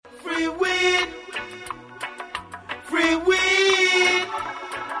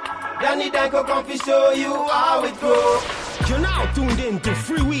Danny Danko come to show you how it grow. You're now tuned in to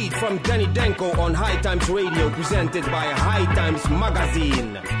Free Weed from Danny Danko on High Times Radio, presented by High Times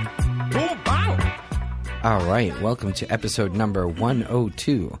Magazine. Boom, bang! All right, welcome to episode number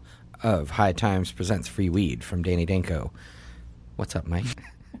 102 of High Times Presents Free Weed from Danny Danko. What's up, Mike?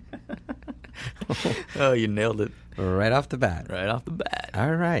 Oh, you nailed it. Right off the bat. Right off the bat.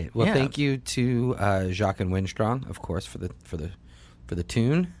 All right. Well, Yeah. thank you to Jacques and Winstrong, of course, for the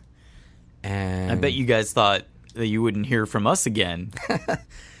tune. And I bet you guys thought that you wouldn't hear from us again.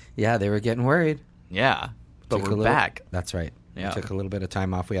 Yeah, they were getting worried. Yeah, but Took a we're little- back. That's right. Yeah. We took a little bit of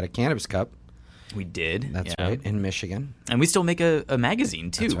time off. We had a Cannabis Cup. We did. That's yeah. right, in Michigan. And we still make a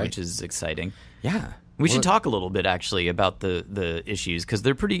magazine, too, That's right. which is exciting. Yeah. We should talk a little bit, actually, about the issues, because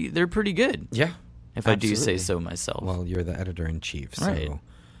they're pretty good, Yeah. if I do say absolutely. so myself. Well, you're the editor-in-chief, so Right.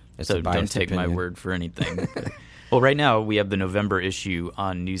 it's So a don't biased take my opinion. word for anything. Well, right now we have the November issue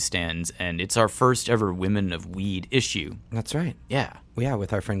on newsstands, and it's our first ever Women of Weed issue. That's right. Yeah. Yeah,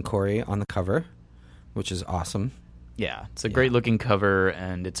 with our friend Corey on the cover, which is awesome. Yeah, it's a great looking cover,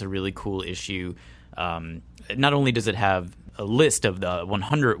 and it's a really cool issue. Not only does it have a list of the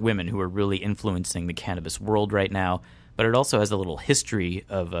 100 women who are really influencing the cannabis world right now, but it also has a little history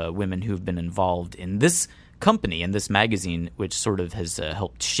of women who've been involved in this company and this magazine, which sort of has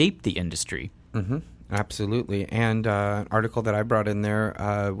helped shape the industry. Mm-hmm. Absolutely. And an article that I brought in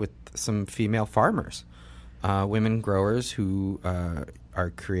there with some female farmers, women growers who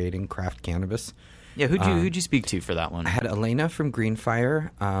are creating craft cannabis. Yeah, who'd you speak to for that one? I had Elena from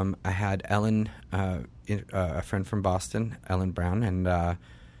Greenfire. I had Ellen, a friend from Boston, Ellen Brown,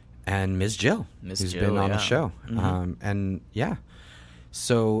 and Ms. Jill, who's Jill, been on the yeah. show. Mhm. And yeah,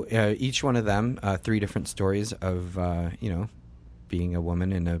 so each one of them, 3 different stories of being a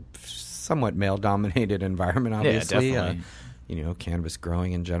woman in a somewhat male-dominated environment. Obviously, definitely. Cannabis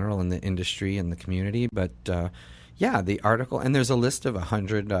growing in general in the industry and the community, but. Yeah, the article, and there's a list of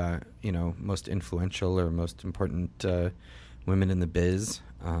 100, most influential or most important women in the biz.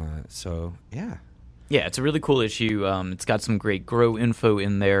 So, yeah. Yeah, it's a really cool issue. It's got some great grow info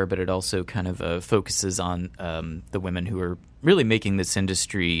in there, but it also kind of focuses on the women who are really making this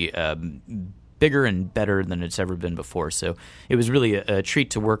industry bigger and better than it's ever been before. So it was really a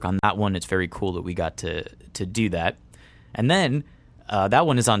treat to work on that one. It's very cool that we got to do that. And then... that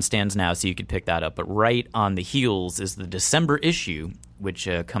one is on stands now, so you could pick that up. But right on the heels is the December issue, which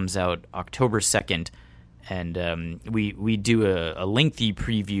comes out October 2nd. And we do a lengthy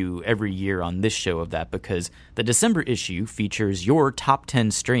preview every year on this show of that because the December issue features your top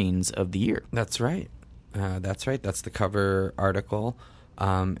 10 strains of the year. That's right. That's right. That's the cover article.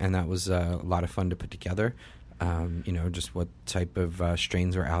 And that was a lot of fun to put together. Just what type of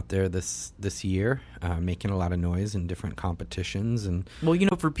strains are out there this year, making a lot of noise in different competitions. And well,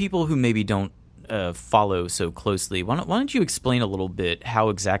 for people who maybe don't follow so closely, why don't you explain a little bit how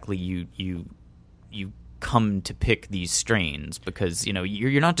exactly you come to pick these strains? Because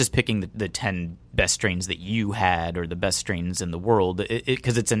you're not just picking the 10 best strains that you had or the best strains in the world,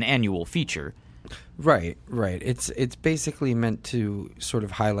 because it's an annual feature. Right. It's basically meant to sort of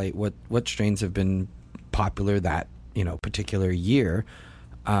highlight what strains have been popular that particular year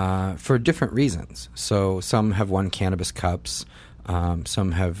for different reasons. So some have won Cannabis Cups,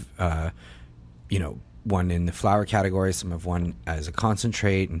 some have won in the flower category, some have won as a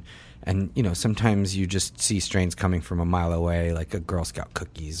concentrate, and sometimes you just see strains coming from a mile away, like a Girl Scout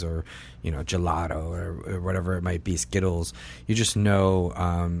cookies or gelato or whatever it might be, Skittles. You just know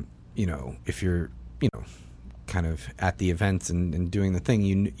if you're kind of at the events and doing the thing,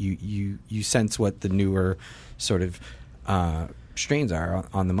 you sense what the newer sort of strains are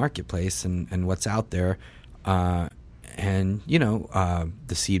on the marketplace and what's out there, and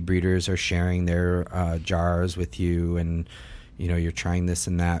the seed breeders are sharing their jars with you, and you're trying this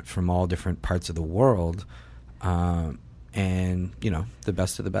and that from all different parts of the world, and the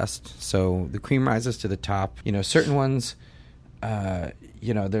best of the best. So the cream rises to the top. Certain ones.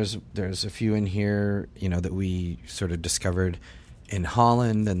 There's a few in here, that we sort of discovered in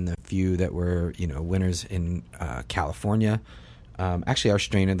Holland, and the few that were, winners in California. Actually, our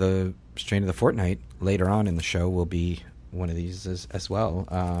strain of the fortnight later on in the show will be one of these as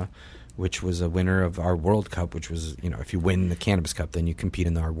well, which was a winner of our World Cup, which was, if you win the Cannabis Cup, then you compete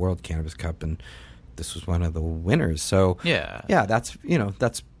in our World Cannabis Cup, and this was one of the winners. So yeah, that's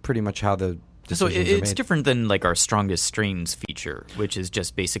pretty much how the So it's made. different than like our strongest strains feature, which is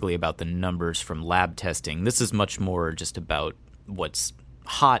just basically about the numbers from lab testing. This is much more just about what's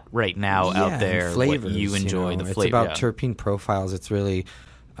hot right now out there, flavors, what you enjoy, the flavor. It's about terpene profiles. It's really,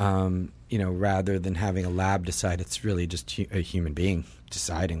 rather than having a lab decide, it's really just a human being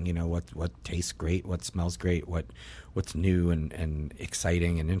deciding, what tastes great, what smells great, what's new and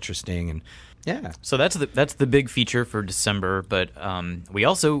exciting and interesting, and yeah. So that's the big feature for December. But we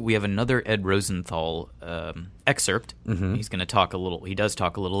have another Ed Rosenthal excerpt. Mm-hmm. He's going to talk a little. He does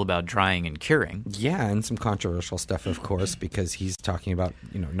talk a little about drying and curing. Yeah, and some controversial stuff, of course, because he's talking about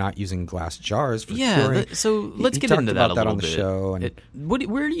not using glass jars for curing. So let's get into that a little on the bit. Show. And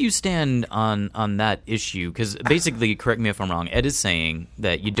where do you stand on that issue? Because basically, correct me if I'm wrong, Ed is saying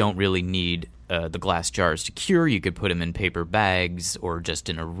that you don't really need the glass jars to cure. You could put them in paper bags or just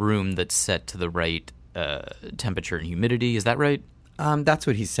in a room that's set to the right temperature and humidity. Is that right? That's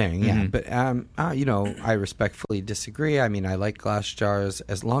what he's saying, yeah. Mm-hmm. But, I respectfully disagree. I mean, I like glass jars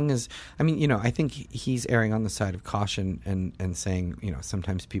as long as – I think he's erring on the side of caution and saying,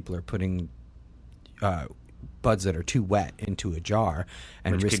 sometimes people are putting buds that are too wet into a jar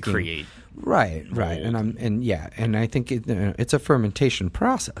and which risking – could create Right. And I think it's a fermentation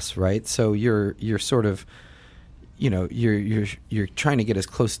process, right? So you're sort of – you're trying to get as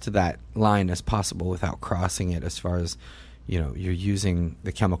close to that line as possible without crossing it as far as – you're using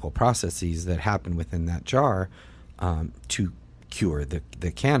the chemical processes that happen within that jar to cure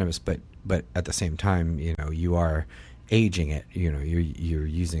the cannabis, but at the same time, you are aging it. You're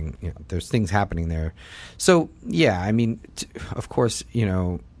using. There's things happening there. So yeah, I mean, of course,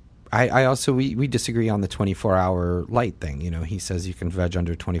 I also we disagree on the 24-hour light thing. He says you can veg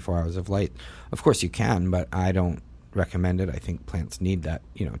under 24 hours of light. Of course you can, but I don't recommend it. I think plants need that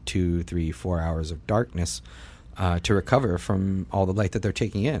 2, 3, 4 hours of darkness to recover from all the light that they're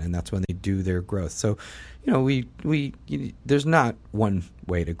taking in, and that's when they do their growth. So, there's not one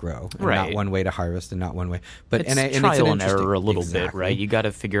way to grow, and right. Not one way to harvest, and not one way. But it's trial and error a little bit, right? You got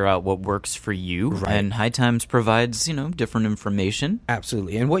to figure out what works for you, right. And High Times provides different information.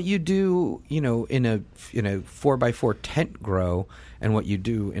 Absolutely, and what you do, in a 4x4 tent grow, and what you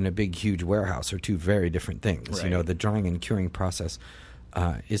do in a big, huge warehouse are two very different things. Right. The drying and curing process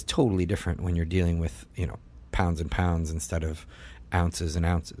is totally different when you're dealing with pounds and pounds instead of ounces and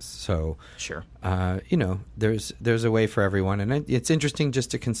ounces. So sure, there's a way for everyone, and it's interesting just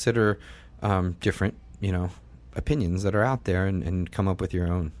to consider different opinions that are out there and come up with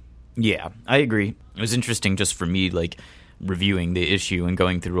your own. Yeah, I agree. It was interesting just for me, like reviewing the issue and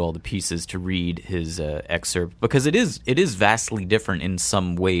going through all the pieces to read his excerpt, because it is vastly different in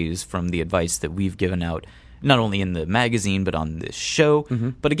some ways from the advice that we've given out, not only in the magazine but on this show.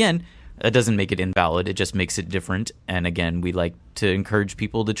 Mm-hmm. But again, that doesn't make it invalid. It just makes it different. And again, we like to encourage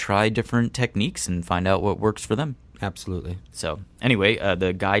people to try different techniques and find out what works for them. Absolutely. So anyway,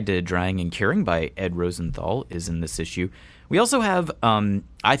 the Guide to Drying and Curing by Ed Rosenthal is in this issue. We also have,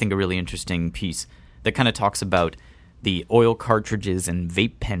 I think, a really interesting piece that kind of talks about the oil cartridges and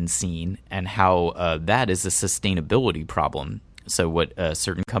vape pen scene and how that is a sustainability problem. So what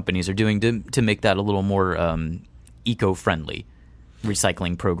certain companies are doing to make that a little more eco-friendly.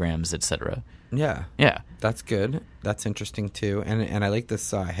 Recycling programs, etc. Yeah. Yeah. That's good. That's interesting, too. And I like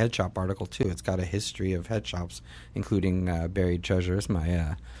this head shop article, too. It's got a history of head shops, including Buried Treasures,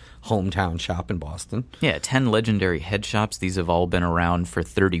 my hometown shop in Boston. Yeah, 10 legendary head shops. These have all been around for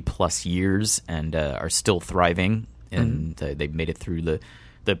 30-plus years and are still thriving. And they've made it through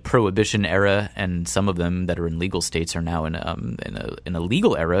the Prohibition era, and some of them that are in legal states are now in a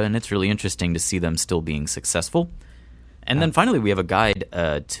legal era, and it's really interesting to see them still being successful. And then finally, we have a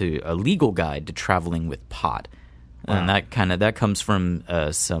legal guide to traveling with pot, and that comes from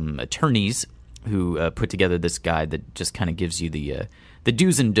some attorneys who put together this guide that just kind of gives you the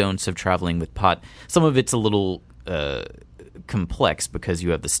do's and don'ts of traveling with pot. Some of it's a little complex because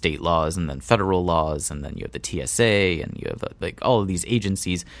you have the state laws and then federal laws, and then you have the TSA, and you have all of these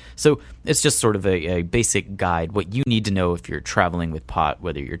agencies. So it's just sort of a basic guide, what you need to know if you're traveling with pot,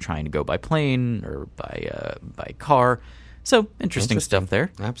 whether you're trying to go by plane or by car. So interesting stuff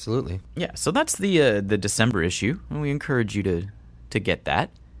there. Absolutely. Yeah. So that's the December issue, and we encourage you to get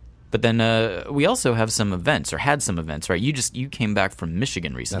that. But then we also have some events, or had some events, right? You came back from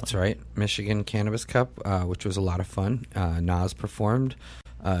Michigan recently. That's right. Michigan Cannabis Cup, which was a lot of fun. Nas performed.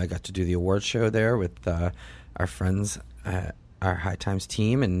 I got to do the award show there with our friends, our High Times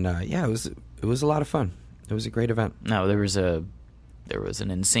team, and it was a lot of fun. It was a great event. Now there was an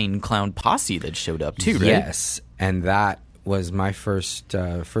insane clown posse that showed up too, right? Yes, and that was my first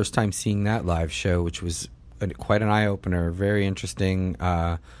time seeing that live show, which was quite an eye opener. Very interesting.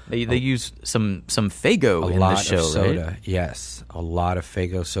 They use some Faygo in the show, a lot of soda. Right? Yes, a lot of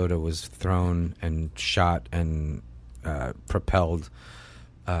Faygo soda was thrown and shot and propelled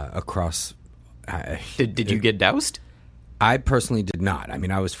across. Did you get doused? I personally did not. I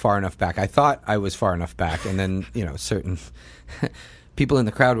mean, I was far enough back. I thought I was far enough back, and then certain people in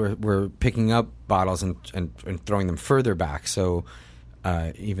the crowd were picking up bottles and throwing them further back. So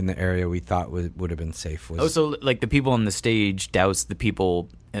even the area we thought would have been safe was. Oh, so like the people on the stage douse the people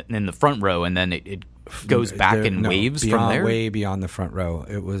in the front row, and then it goes back in waves from there? Way beyond the front row.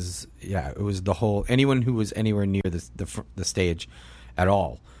 It was the whole, anyone who was anywhere near the stage at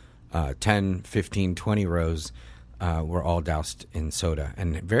all, 10, 15, 20 rows, were all doused in soda,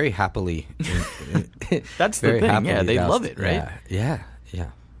 and very happily. That's the thing. Yeah, they love it, right? Yeah.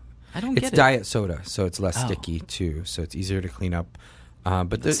 I don't get it. It's diet soda, so it's less sticky too, so it's easier to clean up.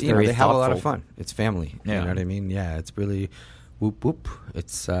 But they have a lot of fun. It's family. Yeah. You know what I mean? Yeah, it's really whoop whoop.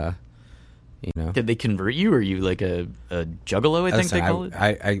 It's Did they convert you? Or are you like a juggalo? I think they call it.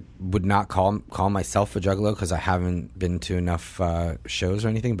 I would not call myself a juggalo because I haven't been to enough shows or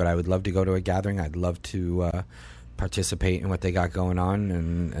anything. But I would love to go to a gathering. I'd love to participate in what they got going on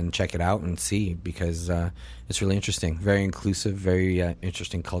and check it out and see, because it's really interesting. Very inclusive, very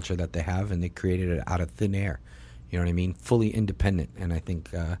interesting culture that they have, and they created it out of thin air. You know what I mean? Fully independent, and I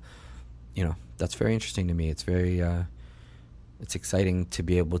think that's very interesting to me. It's very it's exciting to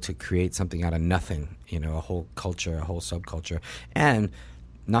be able to create something out of nothing. A whole culture, a whole subculture, and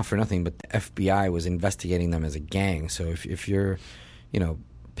not for nothing, but the FBI was investigating them as a gang. So if you're,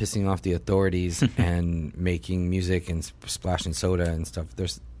 pissing off the authorities and making music and splashing soda and stuff,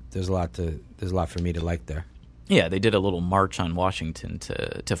 there's a lot for me to like there. Yeah, they did a little march on Washington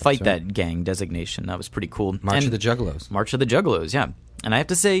to fight that gang designation. That was pretty cool. March of the Juggalos. March of the Juggalos, yeah. And I have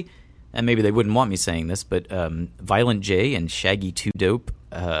to say, and maybe they wouldn't want me saying this, but Violent J and Shaggy 2 Dope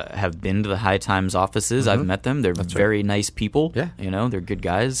have been to the High Times offices. I've met them. They're very nice people. Yeah. They're good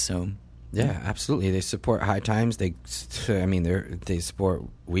guys. So yeah, absolutely. They support High Times. They support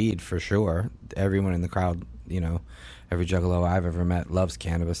weed for sure. Everyone in the crowd, every juggalo I've ever met loves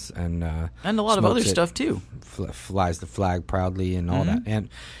cannabis and a lot of other stuff too. Flies the flag proudly and all that. And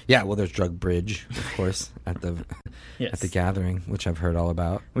there's Drug Bridge, of course, at the at the gathering, which I've heard all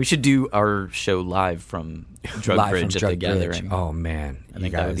about. We should do our show live from Drug Bridge at the gathering. Oh man, I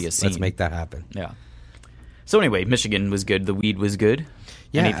think that would be a scene. Let's make that happen. Yeah. So anyway, Michigan was good. The weed was good.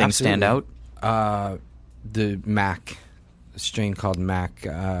 Yeah, anything absolutely. stand out? The Mac. Strain called Mac,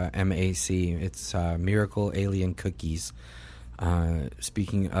 M-A-C. It's Miracle Alien Cookies.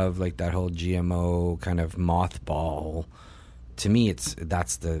 Speaking of like that whole GMO kind of mothball, to me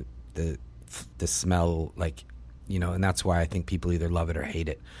that's the smell, like, and that's why I think people either love it or hate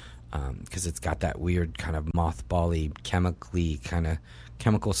it, because it's got that weird kind of mothball-y,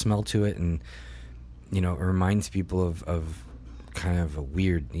 chemical smell to it, and it reminds people of kind of a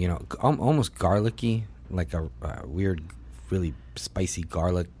weird, almost garlicky, like a weird, really spicy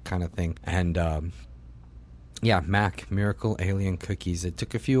garlic kind of thing. And Mac, Miracle Alien Cookies. It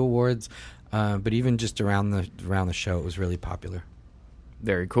took a few awards, but even just around the show, it was really popular.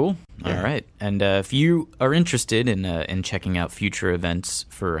 Very cool. Yeah. All right. And if you are interested in checking out future events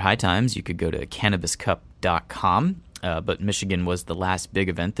for High Times, you could go to cannabiscup.com. But Michigan was the last big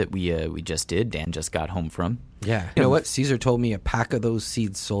event that we just did. Dan just got home from. Yeah. You know what? Caesar told me a pack of those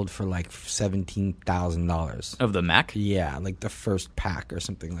seeds sold for like $17,000. Of the Mac? Yeah, like the first pack or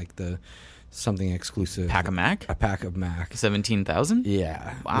something, like something exclusive. Pack of Mac? A pack of Mac. 17,000?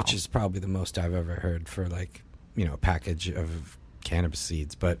 Yeah. Wow. Which is probably the most I've ever heard for like, a package of cannabis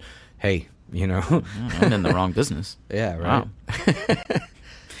seeds. But hey, I'm in the wrong business. Yeah, right. Wow.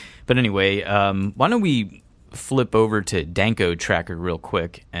 But anyway, why don't we flip over to Danko Tracker real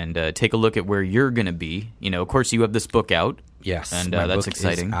quick and take a look at where you're going to be. Of course, you have this book out. Yes, and my that's book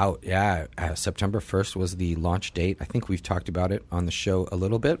exciting. Is out, yeah. September 1st was the launch date. I think we've talked about it on the show a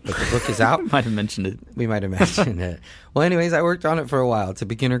little bit, but the book is out. Might have mentioned it. We might have mentioned it. Well, anyways, I worked on it for a while. It's a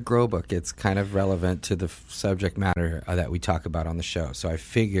beginner grow book. It's kind of relevant to the subject matter that we talk about on the show. So I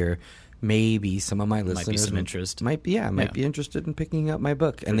figure maybe some of my listeners might be some interest. Might be interested in picking up my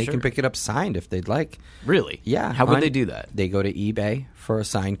book, and they can pick it up signed if they'd like. Really? Yeah. How would they do that? They go to eBay for a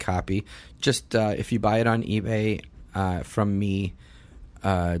signed copy. Just if you buy it on eBay from me,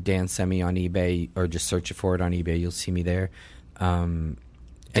 Dan Semi on eBay, or just search for it on eBay, you'll see me there. Dan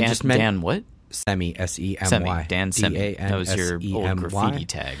what? Semi, S-E-M-Y. Semi. Dan Semi. D-A-N-S-E-M-Y. That was your old graffiti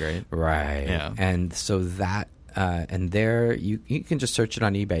tag, right? Right. Yeah. And so that, and there, you can just search it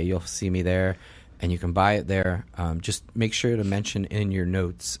on eBay. You'll see me there, and you can buy it there. Just make sure to mention in your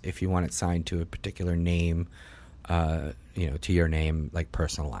notes if you want it signed to a particular name, to your name, like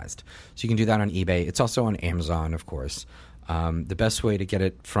personalized. So you can do that on eBay. It's also on Amazon, of course. The best way to get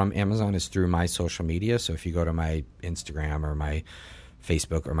it from Amazon is through my social media. So if you go to my Instagram or my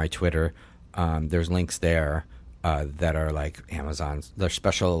Facebook or my Twitter, there's links there. that are like Amazon's. They're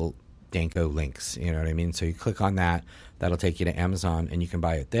special Danko links. You know what I mean? So you click on that. That'll take you to Amazon, and you can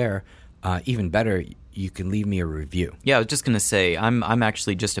buy it there. Even better, you can leave me a review. Yeah, I was just going to say, I'm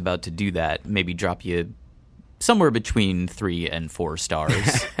actually just about to do that. Maybe drop you somewhere between 3 and 4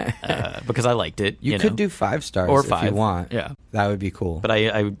 stars because I liked it. You could do 5 stars or if 5. you want. Yeah, that would be cool. But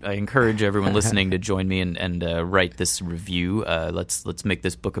I encourage everyone listening to join me and write this review. Let's make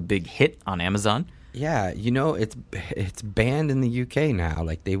this book a big hit on Amazon. Yeah, you know, it's banned in the UK now.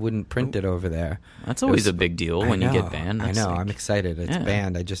 Like, they wouldn't print it over there. That's always a big deal when you get banned. I know. I'm excited. It's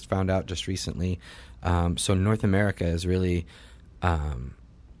banned. I just found out just recently. So North America is really,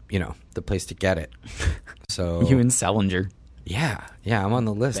 the place to get it. So you and Salinger. Yeah, I'm on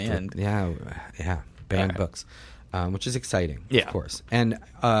the list. Banned. Banned books, which is exciting. Yeah. Of course. And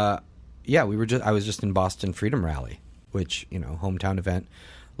I was just in Boston Freedom Rally, which hometown event,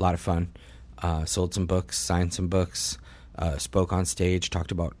 a lot of fun. Sold some books, signed some books, spoke on stage,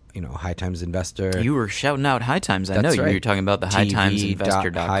 talked about High Times Investor. You were shouting out High Times. I know That's you right. were talking about the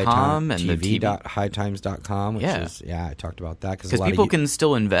hightimesinvestor.com and the TV.hightimes.com, which is I talked about that because people can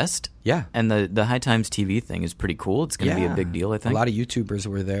still invest. Yeah, and the High Times TV thing is pretty cool. It's going to be a big deal, I think. A lot of YouTubers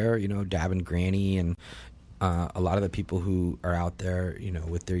were there, Dab and Granny, and a lot of the people who are out there,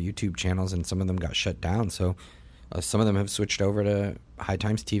 with their YouTube channels, and some of them got shut down. So some of them have switched over to High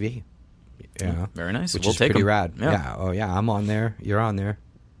Times TV. Very nice. Which we'll is take pretty 'em. rad. Yeah. Yeah. Oh, yeah. I'm on there. You're on there.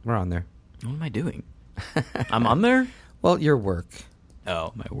 We're on there. What am I doing? I'm on there? Well, your work.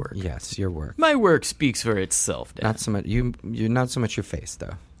 Oh, my work. Yes, your work. My work speaks for itself, Dad. Not so much. You're not so much your face,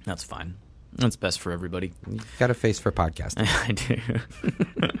 though. That's fine. That's best for everybody. You got a face for podcasting. I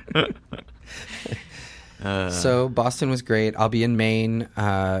do. So Boston was great. I'll be in Maine.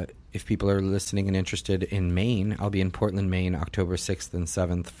 If people are listening and interested in Maine, I'll be in Portland, Maine, October 6th and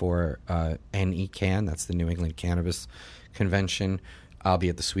 7th for NECAN. That's the New England Cannabis Convention. I'll be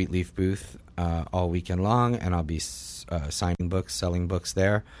at the Sweet Leaf booth all weekend long, and I'll be signing books, selling books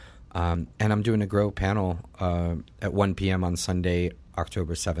there. And I'm doing a grow panel at 1 p.m. on Sunday,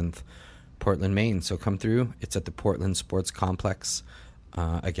 October 7th, Portland, Maine. So come through. It's at the Portland Sports Complex.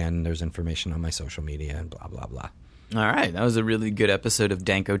 Again, there's information on my social media and blah, blah, blah. All right. That was a really good episode of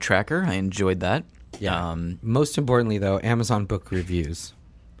Danko Tracker. I enjoyed that. Yeah. Most importantly, though, Amazon book reviews.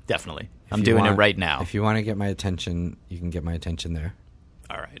 Definitely. I'm doing it right now. If you want to get my attention, you can get my attention there.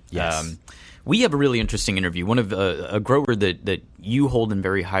 All right. Yes. We have a really interesting interview. One of a grower that you hold in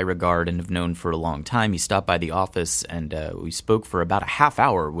very high regard and have known for a long time. He stopped by the office, and we spoke for about a half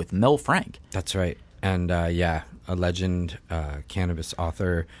hour with Mel Frank. That's right. And, a legend, cannabis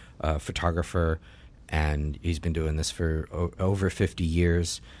author, photographer, and he's been doing this for over 50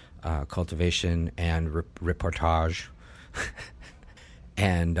 years, cultivation and reportage.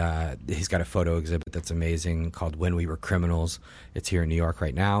 And he's got a photo exhibit that's amazing called When We Were Criminals. It's here in New York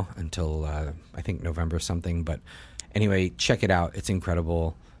right now until, I think, November something. But anyway, check it out. It's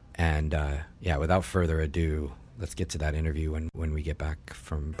incredible. And, without further ado, let's get to that interview when we get back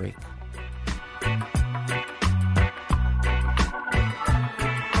from break.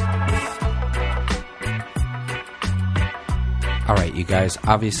 All right, you guys,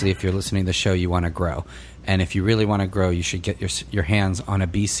 obviously if you're listening to the show, you want to grow. And if you really want to grow, you should get your hands on a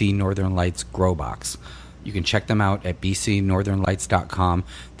BC Northern Lights grow box. You can check them out at bcnorthernlights.com.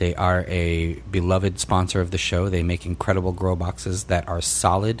 They are a beloved sponsor of the show. They make incredible grow boxes that are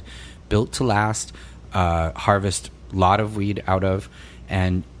solid, built to last, harvest a lot of weed out of,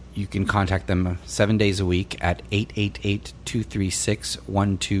 and you can contact them 7 days a week at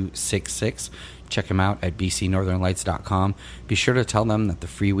 888-236-1266. Check them out at bcnorthernlights.com. Be sure to tell them that the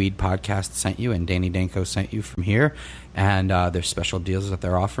Free Weed Podcast sent you and Danny Danko sent you from here. And there's special deals that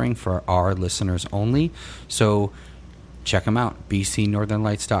they're offering for our listeners only. So check them out,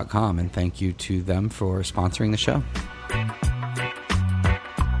 bcnorthernlights.com. And thank you to them for sponsoring the show.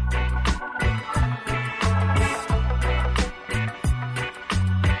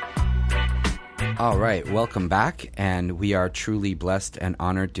 All right, welcome back, and we are truly blessed and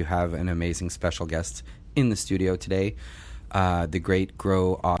honored to have an amazing special guest in the studio today, the great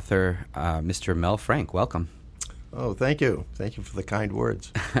grow author, Mr. Mel Frank. Welcome. Oh, thank you. Thank you for the kind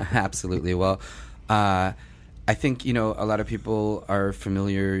words. Absolutely. Well, I think, a lot of people are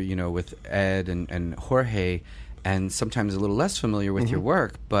familiar, with Ed and Jorge, and sometimes a little less familiar with your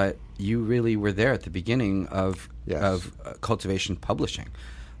work, but you really were there at the beginning of Cultivation Publishing.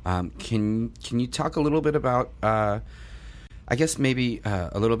 Can you talk a little bit about, I guess maybe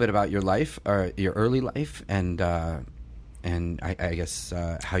a little bit about your life, or your early life, and I guess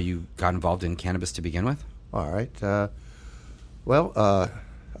how you got involved in cannabis to begin with? All right.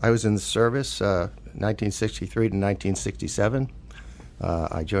 I was in the service 1963 to 1967.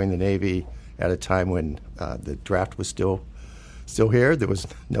 I joined the Navy at a time when the draft was still here.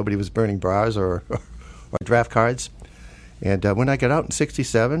 Nobody was burning bras or draft cards. And when I got out in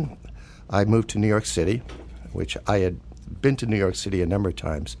 67, I moved to New York City, which I had been to New York City a number of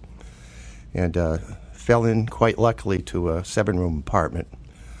times, and fell in quite luckily to a 7-room apartment.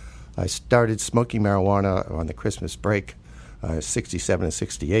 I started smoking marijuana on the Christmas break, 67 and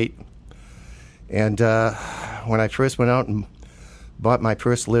 68. And when I first went out and bought my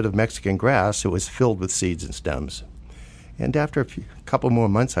first lid of Mexican grass, it was filled with seeds and stems. And after a couple more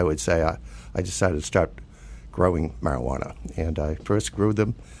months, I would say, I decided to start growing marijuana. And I first grew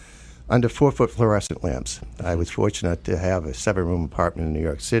them under 4-foot fluorescent lamps. I was fortunate to have a 7-room apartment in New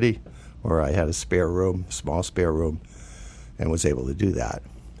York City where I had a small spare room, and was able to do that.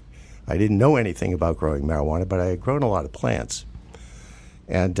 I didn't know anything about growing marijuana, but I had grown a lot of plants.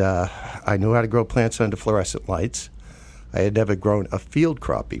 And I knew how to grow plants under fluorescent lights. I had never grown a field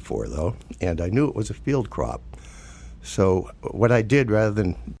crop before, though, and I knew it was a field crop. So what I did, rather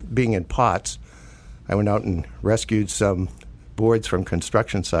than being in pots, I went out and rescued some boards from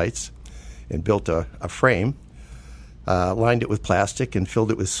construction sites and built a frame, lined it with plastic, and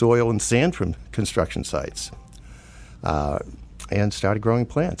filled it with soil and sand from construction sites, and started growing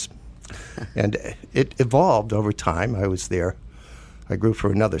plants. And it evolved over time. I was there. I grew for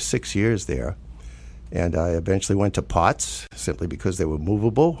another 6 years there. And I eventually went to pots simply because they were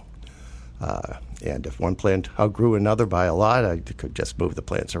movable. And if one plant outgrew another by a lot, I could just move the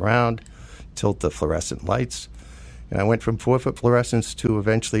plants around, tilt the fluorescent lights. And I went from 4-foot fluorescents to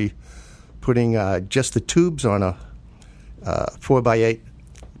eventually putting just the tubes on a 4x8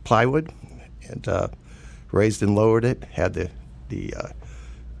 plywood, and raised and lowered it, had the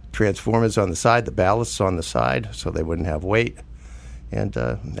transformers on the side, the ballasts on the side, so they wouldn't have weight. And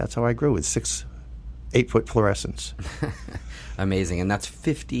that's how I grew, with 8-foot fluorescents. Amazing. And that's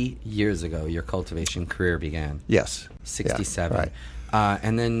 50 years ago your cultivation career began. Yes. 67. Yeah, right.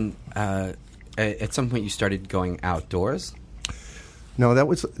 And then at some point you started going outdoors? No, that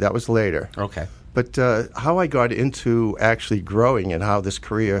was later. Okay. But how I got into actually growing and how this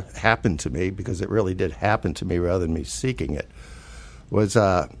career happened to me, because it really did happen to me rather than me seeking it, was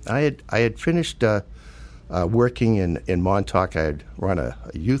I had finished working in Montauk. I had run a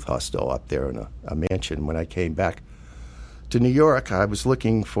youth hostel up there in a mansion. When I came back to New York, I was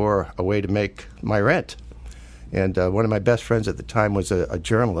looking for a way to make my rent. And one of my best friends at the time was a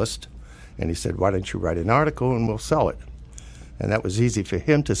journalist, and he said, "Why don't you write an article and we'll sell it?" And that was easy for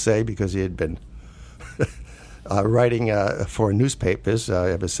him to say because he had been writing for newspapers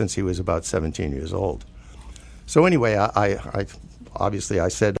ever since he was about 17 years old. So anyway, I obviously I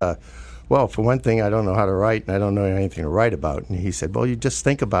said, well, for one thing, I don't know how to write, and I don't know anything to write about. And he said, well, you just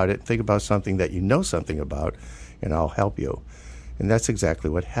think about it. Think about something that you know something about, and I'll help you. And that's exactly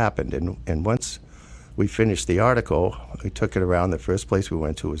what happened. And once we finished the article, we took it around. The first place we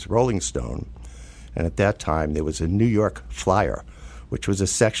went to was Rolling Stone. And at that time, there was a New York Flyer, which was a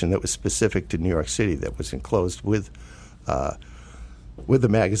section that was specific to New York City that was enclosed with the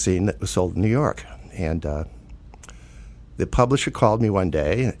magazine that was sold in New York. And the publisher called me one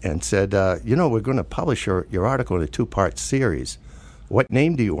day and said, we're going to publish your article in a 2-part series. What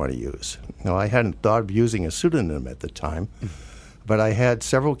name do you want to use? Now, I hadn't thought of using a pseudonym at the time, but I had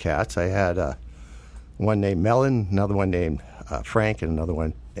several cats. I had one named Melon, another one named Frank, and another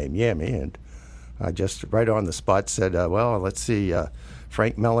one named Yammy. And I just right on the spot said, well, let's see,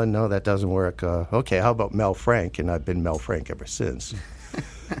 Frank Mellon, no, that doesn't work. Okay, how about Mel Frank? And I've been Mel Frank ever since.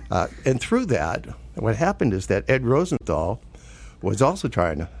 And through that, what happened is that Ed Rosenthal was also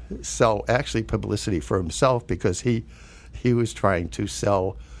trying to sell actually publicity for himself, because he was trying to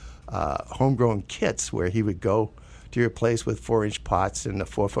sell homegrown kits where he would go to your place with 4-inch pots and a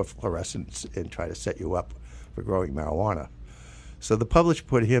 4-foot fluorescence and try to set you up for growing marijuana. So the publisher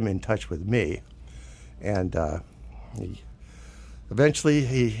put him in touch with me, and eventually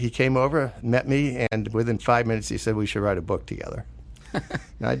he came over, met me, and within 5 minutes he said we should write a book together.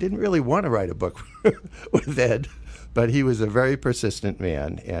 Now, I didn't really want to write a book with Ed, but he was a very persistent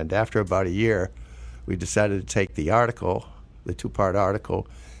man, and after about a year, we decided to take the article, the 2-part article,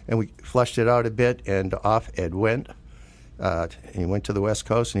 and we flushed it out a bit, and off Ed went. He went to the West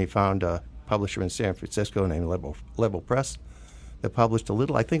Coast, and he found a publisher in San Francisco named Level Press that published a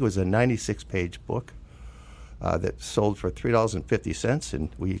little, I think it was a 96-page book that sold for $3.50, and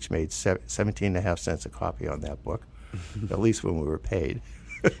we each made 17.5 cents a copy on that book, at least when we were paid.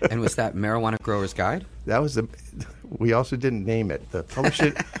 And was that Marijuana Grower's Guide? That was we also didn't name it. The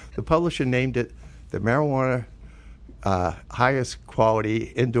publisher named it the Marijuana highest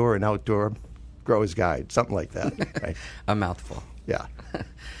quality indoor and outdoor grower's guide, something like that. Right? A mouthful. Yeah.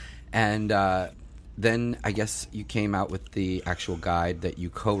 And then I guess you came out with the actual guide that you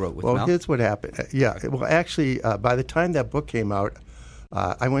co-wrote with Mel. Well, here's what happened. Well, actually, by the time that book came out,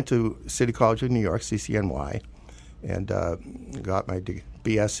 I went to City College of New York, CCNY, and got my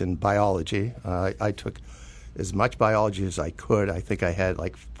BS in biology. I took as much biology as I could. I think I had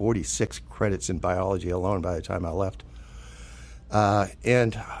like 46 credits in biology alone by the time I left.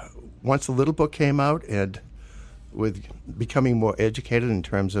 And once the little book came out, and with becoming more educated in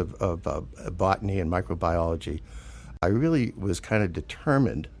terms of botany and microbiology, I really was kind of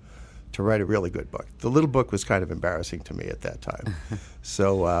determined to write a really good book. The little book was kind of embarrassing to me at that time.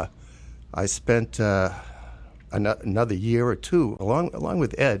 So I spent another year or two, along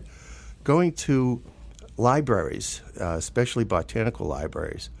with Ed, going to libraries, especially botanical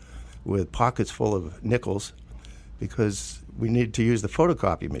libraries, with pockets full of nickels, because we needed to use the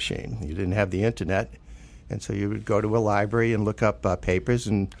photocopy machine. You didn't have the internet, and so you would go to a library and look up papers,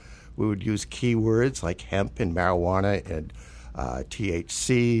 and we would use keywords like hemp and marijuana and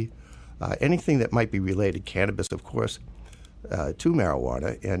THC, anything that might be related, cannabis, of course, to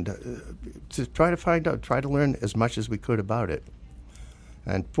marijuana, and to try to learn as much as we could about it.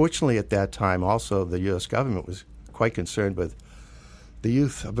 And fortunately, at that time, also, the U.S. government was quite concerned with the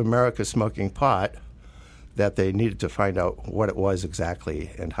youth of America smoking pot, that they needed to find out what it was exactly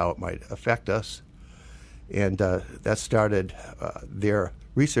and how it might affect us. And that started their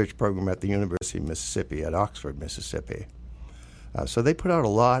research program at the University of Mississippi, at Oxford, Mississippi. So they put out a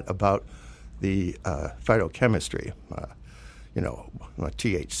lot about the phytochemistry,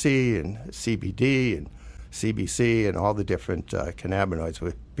 THC and CBD and CBC and all the different cannabinoids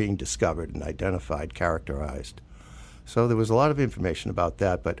were being discovered and identified, characterized. So there was a lot of information about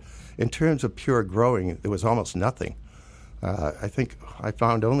that, but in terms of pure growing, there was almost nothing. I think I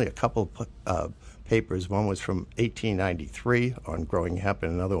found only a couple papers. One was from 1893 on growing hemp,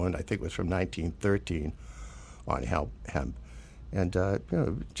 and another one I think was from 1913 on hemp,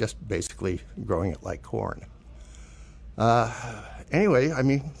 and just basically growing it like corn. Anyway, I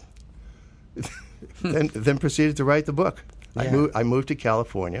mean, then proceeded to write the book. Yeah. I moved to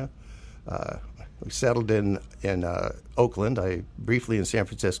California. We settled in Oakland. I briefly in San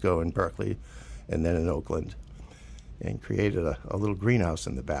Francisco and Berkeley, and then in Oakland, and created a little greenhouse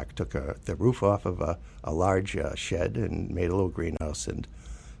in the back. Took the roof off of a large shed and made a little greenhouse and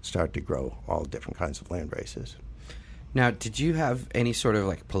started to grow all different kinds of land races. Now, did you have any sort of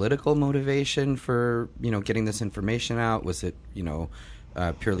like political motivation for getting this information out? Was it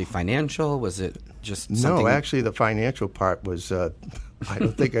purely financial? Was it just something? No, actually, the financial part was. I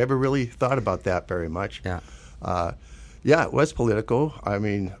don't think I ever really thought about that very much. Yeah. It was political. I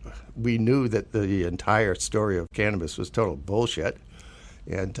mean, we knew that the entire story of cannabis was total bullshit,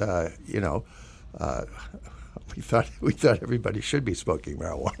 and we thought everybody should be smoking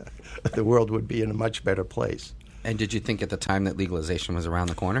marijuana. The world would be in a much better place. And did you think at the time that legalization was around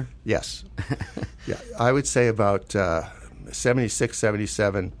the corner? Yes. Yeah, I would say about 76,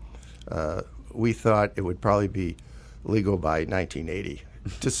 77, we thought it would probably be legal by 1980,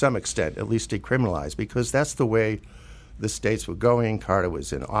 to some extent, at least decriminalized, because that's the way the states were going. Carter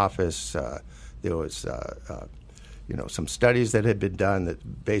was in office. There was, some studies that had been done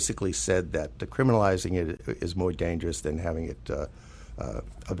that basically said that decriminalizing it is more dangerous than having it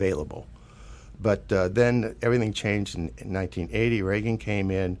available. But then everything changed in 1980. Reagan came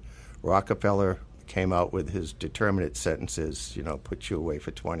in. Rockefeller came out with his determinate sentences, put you away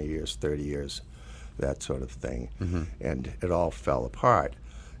for 20 years, 30 years, that sort of thing. Mm-hmm. And it all fell apart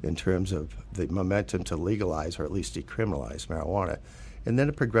in terms of the momentum to legalize or at least decriminalize marijuana. And then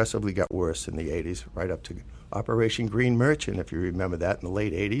it progressively got worse in the 80s, right up to Operation Green Merchant, if you remember that, in the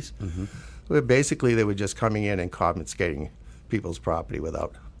late 80s. Mm-hmm. Where basically they were just coming in and confiscating people's property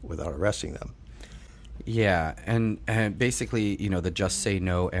without arresting them. Yeah, and basically, the Just Say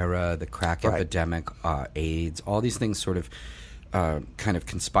No era, the crack Right. epidemic, AIDS, all these things sort of kind of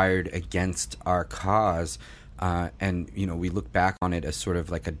conspired against our cause. And we look back on it as sort of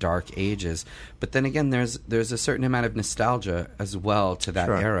like a dark ages. But then again, there's a certain amount of nostalgia as well to that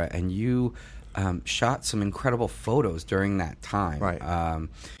Sure. era. And you shot some incredible photos during that time, Right.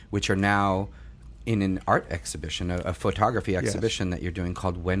 which are now in an art exhibition, a photography exhibition that you're doing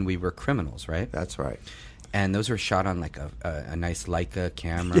called When We Were Criminals, right? That's right. And those were shot on like a nice Leica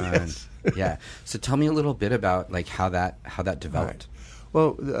camera. Yes. And, yeah. So tell me a little bit about like how that developed. Right.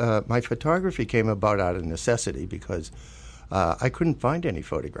 Well, my photography came about out of necessity because I couldn't find any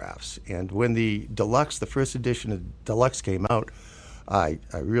photographs. And when the first edition of Deluxe came out, I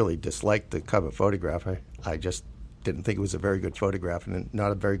really disliked the cover photograph. I just didn't think it was a very good photograph and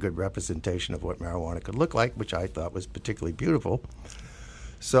not a very good representation of what marijuana could look like, which I thought was particularly beautiful.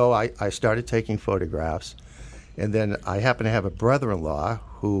 So I started taking photographs, and then I happened to have a brother-in-law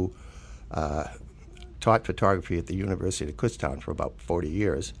who taught photography at the University of Kutztown for about 40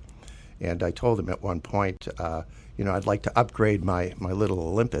 years. And I told him at one point, I'd like to upgrade my little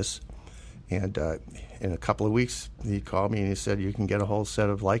Olympus. And in a couple of weeks, he called me and he said, you can get a whole set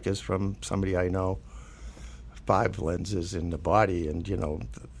of Leicas from somebody I know, 5 lenses in the body. And,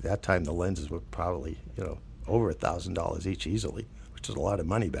 that time the lenses were probably, over $1,000 each easily, which was a lot of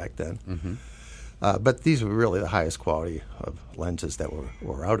money back then. Mm-hmm. But these were really the highest quality of lenses that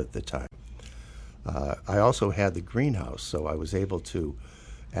were out at the time. I also had the greenhouse, so I was able to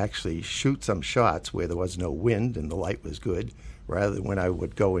actually shoot some shots where there was no wind and the light was good, rather than when I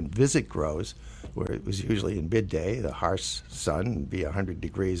would go and visit grows, where it was usually in midday, the harsh sun would be 100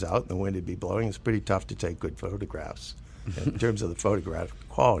 degrees out and the wind would be blowing. It's pretty tough to take good photographs in terms of the photographic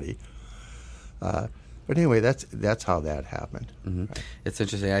quality. But anyway, that's how that happened. Mm-hmm. Right. It's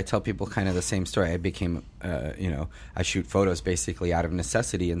interesting. I tell people kind of the same story. I became, I shoot photos basically out of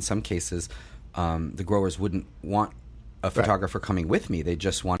necessity. In some cases, the growers wouldn't want a photographer coming with me. They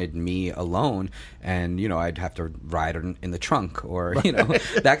just wanted me alone, and I'd have to ride in the trunk or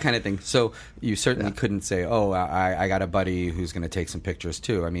that kind of thing. So you certainly couldn't say, "Oh, I got a buddy who's going to take some pictures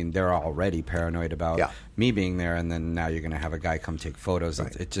too." I mean, they're already paranoid about me being there, and then now you're going to have a guy come take photos.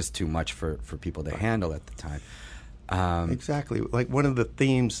 Right. It's just too much for people to handle at the time. Exactly. Like one of the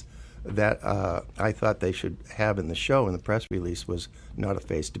themes that I thought they should have in the show in the press release was not a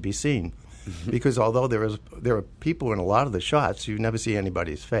face to be seen. Mm-hmm. Because although there are people in a lot of the shots, you never see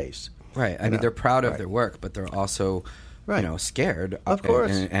anybody's face. Right. I mean, they're proud of their work, but they're also, scared. Of course.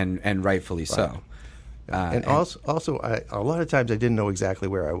 And rightfully so. And also, a lot of times I didn't know exactly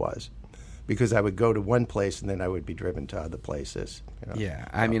where I was, because I would go to one place and then I would be driven to other places. Yeah.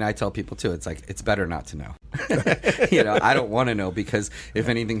 I mean, I tell people, too, it's like, it's better not to know. I don't want to know, because if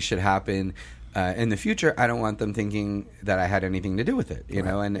anything should happen in the future, I don't want them thinking that I had anything to do with it,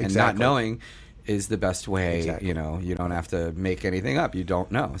 and not knowing is the best way. Exactly. You don't have to make anything up. You don't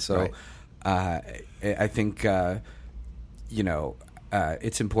know. So I think,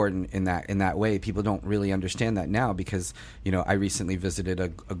 it's important in that way. People don't really understand that now, because, I recently visited a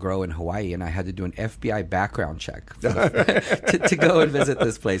grow in Hawaii, and I had to do an FBI background check to go and visit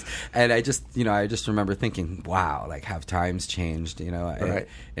this place. And I just remember thinking, wow, like, have times changed?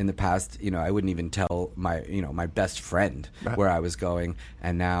 In the past, I wouldn't even tell my best friend where I was going,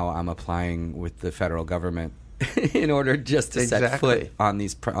 and now I'm applying with the federal government in order just to set foot on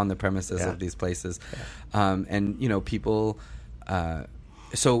the premises of these places. And people.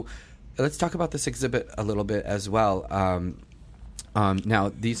 So let's talk about this exhibit a little bit as well.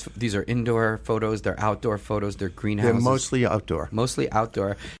 Now, these are indoor photos, they're outdoor photos, they're greenhouses. They're mostly outdoor. Mostly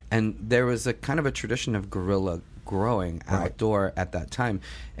outdoor. And there was a kind of a tradition of guerrilla growing outdoor at that time.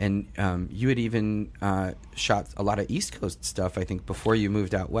 And you had even shot a lot of East Coast stuff, I think, before you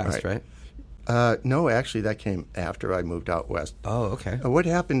moved out west, right? No, actually, that came after I moved out west. Oh, okay. What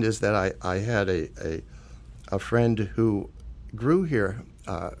happened is that I had a friend who grew here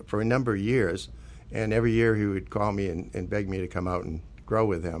for a number of years, and every year he would call me and beg me to come out and grow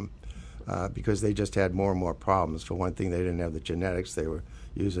with him because they just had more and more problems. For one thing, they didn't have the genetics. They were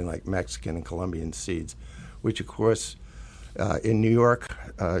using like Mexican and Colombian seeds, which of course in New York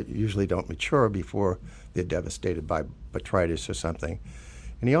usually don't mature before they're devastated by botrytis or something.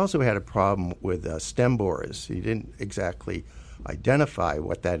 And he also had a problem with stem borers. He didn't exactly identify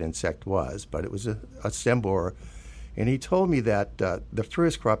what that insect was, but it was a stem borer. And he told me that the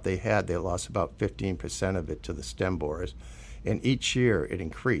first crop they had, they lost about 15% of it to the stem borers. And each year it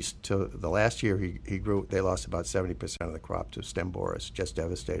increased. So the last year he grew, they lost about 70% of the crop to stem borers, just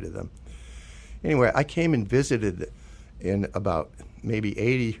devastated them. Anyway, I came and visited in about maybe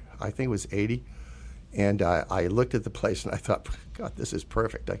 80, I think it was 80. And I looked at the place and I thought, God, this is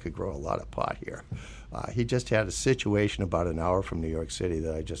perfect. I could grow a lot of pot here. He just had a situation about an hour from New York City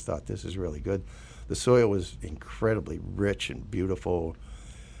that I just thought, this is really good. The soil was incredibly rich and beautiful.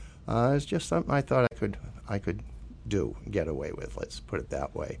 It's just something I thought I could do, get away with. Let's put it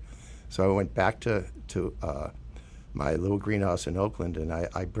that way. So I went back to my little greenhouse in Oakland, and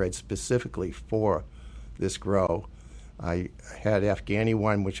I bred specifically for this grow. I had Afghani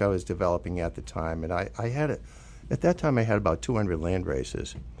one, which I was developing at the time, and I had at that time I had about 200 land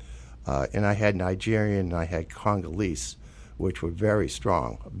races, and I had Nigerian and I had Congolese, which were very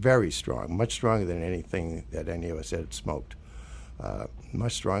strong, much stronger than anything that any of us had smoked,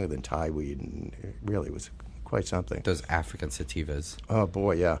 much stronger than Thai weed, and it really was quite something. Those African sativas. Oh,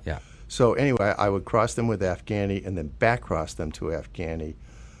 boy, yeah. Yeah. So anyway, I would cross them with Afghani and then back cross them to Afghani,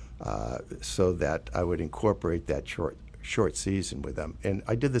 so that I would incorporate that short season with them. And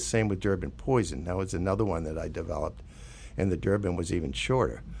I did the same with Durban Poison. That was another one that I developed, and the Durban was even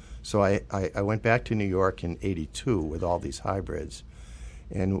shorter. So I went back to New York in '82 with all these hybrids,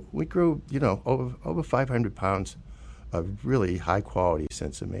 and we grew, over 500 pounds of really high quality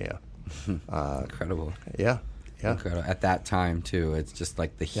Sinsemilla. Incredible. Yeah. Incredible. At that time too, it's just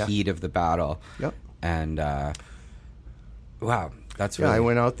like the heat of the battle. Yep. And wow, that's really. I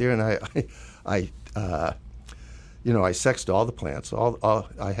went out there and I sexed all the plants.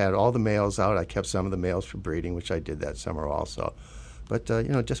 I had all the males out. I kept some of the males for breeding, which I did that summer also. But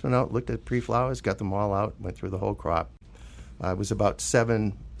just went out, looked at pre-flowers, got them all out, went through the whole crop. It was about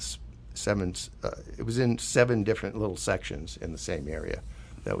seven. It was in 7 different little sections in the same area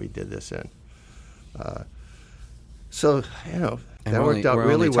that we did this in. So and that worked out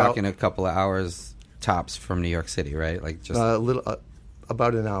really well. We're talking a couple of hours tops from New York City, right? Like just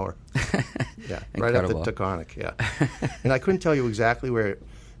about an hour. Yeah, right up the Taconic. Yeah, and I couldn't tell you exactly where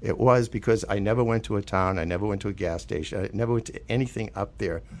it was because I never went to a town. I never went to a gas station. I never went to anything up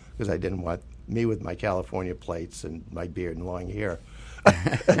there because I didn't want me with my California plates and my beard and long hair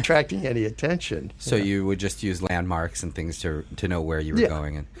attracting any attention. So you would just use landmarks and things to know where you were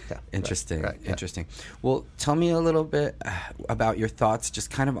going. And interesting, right, interesting. Well, tell me a little bit about your thoughts,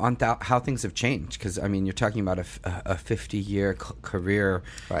 just kind of on how things have changed. Because I mean, you're talking about a 50-year career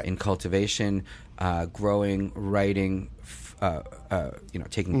in cultivation, growing, writing,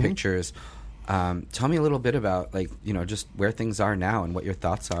 taking pictures. Tell me a little bit about just where things are now and what your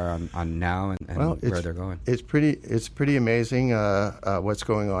thoughts are on now and where they're going. It's pretty amazing what's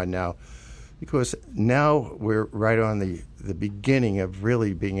going on now, because now we're right on the beginning of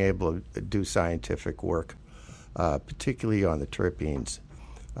really being able to do scientific work, particularly on the terpenes.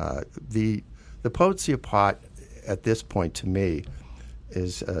 The potency of pot at this point to me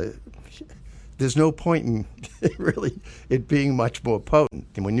is there's no point in really it being much more potent.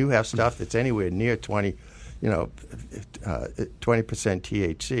 And when you have stuff that's anywhere near 20%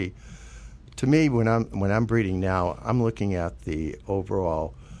 THC, to me, when I'm breeding now, I'm looking at the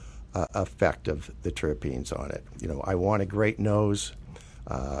overall effect of the terpenes on it. I want a great nose,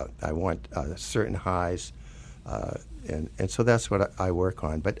 I want certain highs, and so that's what I work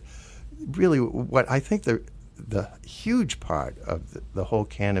on. But really, what I think the huge part of the whole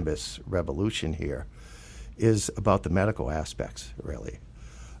cannabis revolution here is about the medical aspects, really,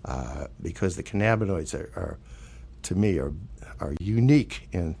 because the cannabinoids are to me, are unique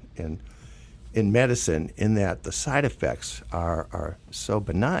in medicine in that the side effects are so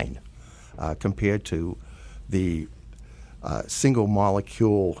benign compared to the single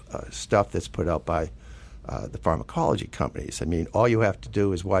molecule stuff that's put out by the pharmacology companies. I mean, all you have to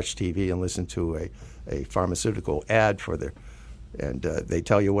do is watch TV and listen to a pharmaceutical ad and they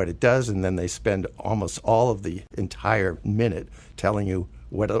tell you what it does, and then they spend almost all of the entire minute telling you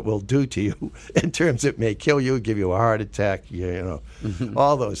what it will do to you in terms it may kill you, give you a heart attack,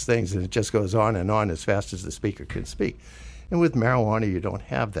 all those things, and it just goes on and on as fast as the speaker can speak. And with marijuana, you don't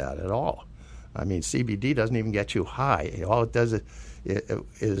have that at all. I mean, CBD doesn't even get you high. All it does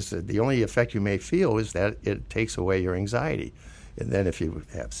is the only effect you may feel is that it takes away your anxiety. And then if you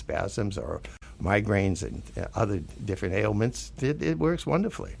have spasms or migraines and other different ailments, it works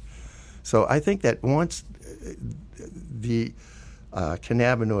wonderfully. So I think that once the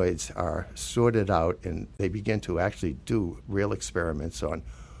cannabinoids are sorted out and they begin to actually do real experiments on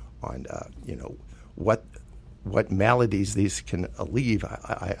what maladies these can alleviate,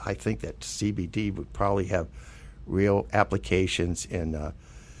 I think that CBD would probably have real applications in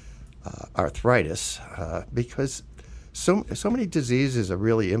arthritis because so many diseases are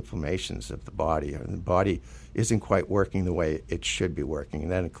really inflammations of the body, and the body isn't quite working the way it should be working,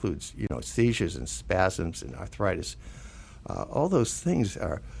 and that includes seizures and spasms and arthritis. All those things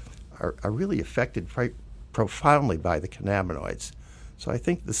are really affected profoundly by the cannabinoids. So I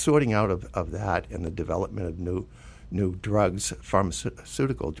think the sorting out of that and the development of new drugs,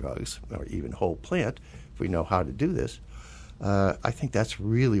 pharmaceutical drugs, or even whole plant, if we know how to do this, I think that's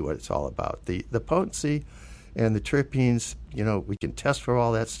really what it's all about. The potency and the terpenes, we can test for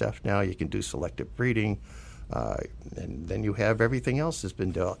all that stuff now. You can do selective breeding, and then you have everything else that's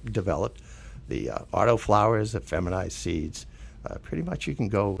been developed. The autoflowers, the feminized seeds. Pretty much you can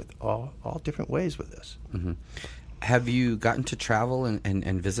go with all different ways with this. Mm-hmm. Have you gotten to travel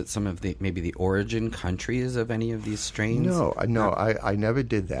and visit some of maybe the origin countries of any of these strains? No, I never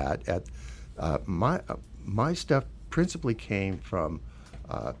did that. My stuff principally came from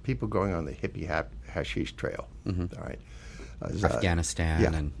people going on the hippie hashish trail. Mm-hmm. All right.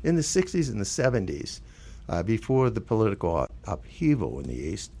 Afghanistan. And in the 60s and the 70s, before the political upheaval in the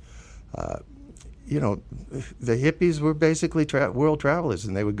East, the hippies were basically world travelers,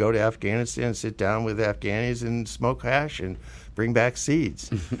 and they would go to Afghanistan and sit down with Afghanis and smoke hash and bring back seeds.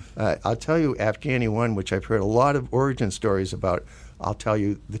 I'll tell you Afghani 1, which I've heard a lot of origin stories about. I'll tell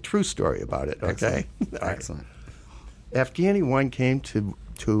you the true story about it, okay? Excellent. Afghani 1 came to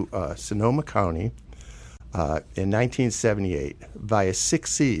Sonoma County in 1978 via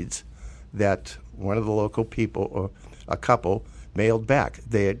 6 seeds that one of the local people, or a couple, mailed back.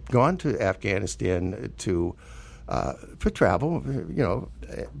 They had gone to Afghanistan for travel,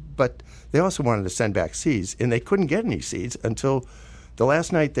 but they also wanted to send back seeds, and they couldn't get any seeds until the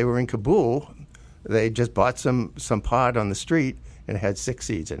last night they were in Kabul. They just bought some pod on the street and it had 6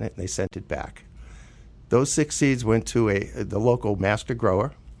 seeds in it, and they sent it back. Those 6 seeds went to the local master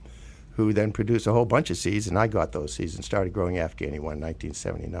grower, who then produced a whole bunch of seeds, and I got those seeds and started growing Afghani 1 in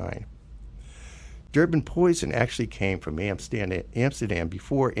 1979. Durban Poison actually came from Amsterdam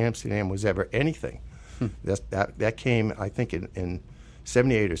before Amsterdam was ever anything. That came, I think, in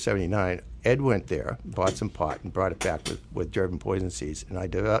 78 or 79. Ed went there, bought some pot, and brought it back with Durban Poison seeds, and I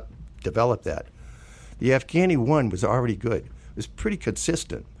developed that. The Afghani 1 was already good. It was pretty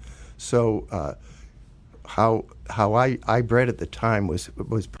consistent. So how I bred at the time was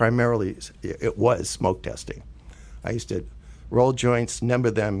primarily, it was smoke testing. I used to roll joints, number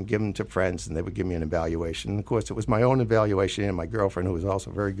them, give them to friends, and they would give me an evaluation. And of course, it was my own evaluation and my girlfriend, who was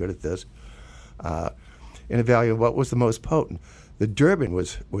also very good at this, and evaluate what was the most potent. The Durban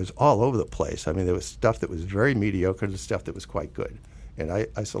was all over the place. I mean, there was stuff that was very mediocre and stuff that was quite good. And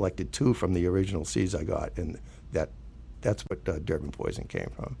I selected 2 from the original seeds I got, and that's what Durban Poison came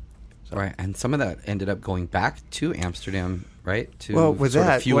from. So. Right, and some of that ended up going back to Amsterdam, right? With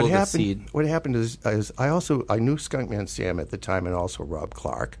that, what happened is I knew Skunkman Sam at the time, and also Rob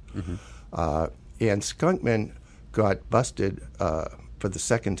Clark. Mm-hmm. And Skunkman got busted for the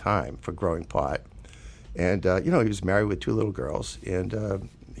second time for growing pot. And, he was married with 2 little girls, and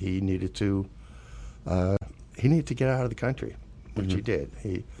he needed to get out of the country, which mm-hmm. he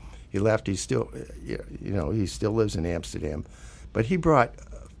did. He left. He still, he still lives in Amsterdam. But he brought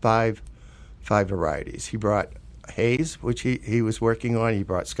 5 varieties. He brought Haze, which he was working on. He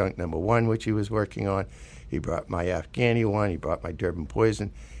brought Skunk Number 1, which he was working on. He brought my Afghani 1. He brought my Durban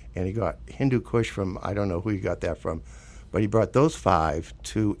Poison. And he got Hindu Kush from, I don't know who he got that from, but he brought those 5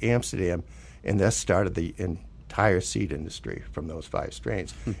 to Amsterdam, and that started the entire seed industry from those 5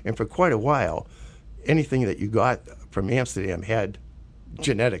 strains. And for quite a while, anything that you got from Amsterdam had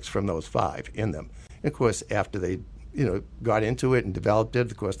genetics from those 5 in them. And of course, after they got into it and developed it,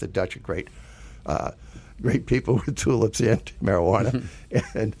 of course, the Dutch are great people with tulips and marijuana,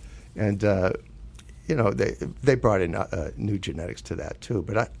 and they brought in new genetics to that too.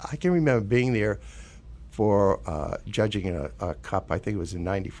 But I can remember being there for judging in a cup. I think it was in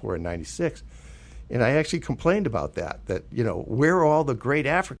 '94 and '96. And I actually complained about that, where are all the great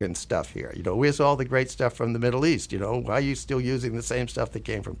African stuff here? Where's all the great stuff from the Middle East? Why are you still using the same stuff that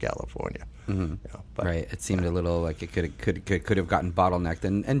came from California? Mm-hmm. Right. It seemed a little like it could have gotten bottlenecked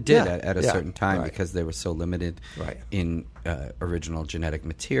and did at a certain time, right, because they were so limited in original genetic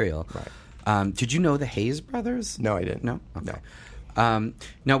material. Right. Did you know the Hayes brothers? No, I didn't. No? Okay.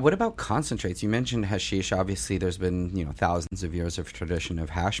 Now, what about concentrates? You mentioned hashish. Obviously, there's been thousands of years of tradition of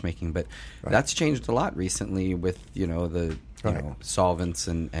hash making, but that's changed a lot recently with the solvents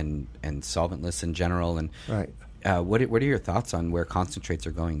and solventless in general. And what are your thoughts on where concentrates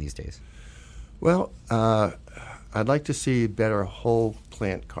are going these days? Well, I'd like to see better whole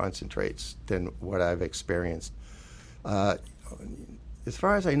plant concentrates than what I've experienced. As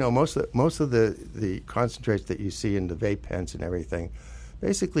far as I know, most of the concentrates that you see in the vape pens and everything,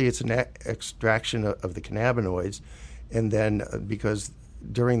 basically it's an extraction of the cannabinoids, and then because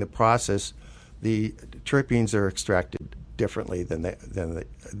during the process, the terpenes are extracted differently than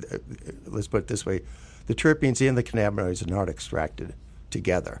let's put it this way, the terpenes and the cannabinoids are not extracted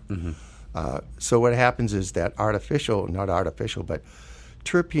together. Mm-hmm. So what happens is that but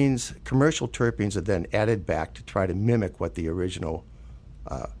terpenes, commercial terpenes, are then added back to try to mimic what the original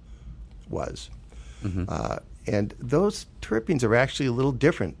was. Mm-hmm. And those terpenes are actually a little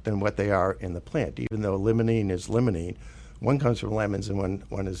different than what they are in the plant, even though limonene is limonene. One comes from lemons and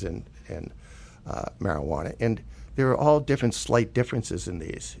one is in marijuana. And there are all different slight differences in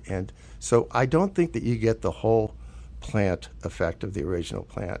these. And so I don't think that you get the whole plant effect of the original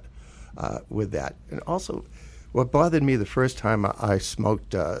plant with that. And also, what bothered me the first time I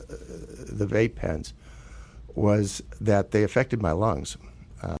smoked the vape pens was that they affected my lungs.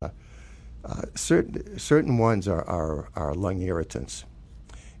 certain ones are lung irritants.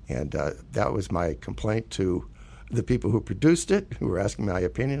 And that was my complaint to the people who produced it, who were asking my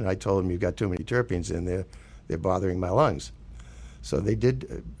opinion. I told them, you've got too many terpenes in there. They're bothering my lungs. So they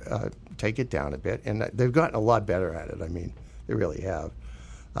did take it down a bit, and they've gotten a lot better at it. I mean, they really have.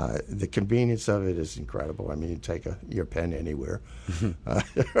 The convenience of it is incredible. I mean, you take your pen anywhere,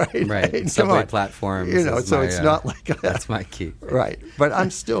 right? Right. Subway platforms. So it's not like that's my key. Right. But I'm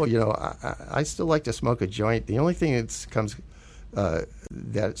still, I still like to smoke a joint. The only thing that's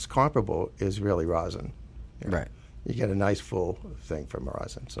comparable is really rosin. Right. You get a nice full thing from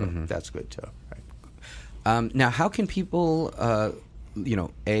rosin, so that's good too. Right. Now, how can people,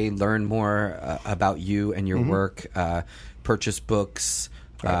 learn more about you and your work, purchase books,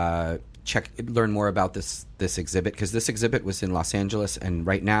 learn more about this exhibit? Because this exhibit was in Los Angeles, and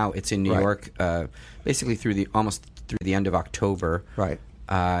right now it's in New York, basically almost through the end of October. Right.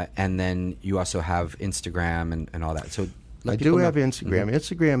 And then you also have Instagram and all that. So I do have Instagram.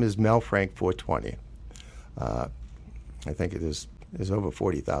 Instagram is Mel Frank 420. I think there's over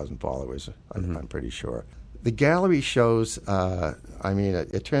 40,000 followers. I'm pretty sure. The gallery shows.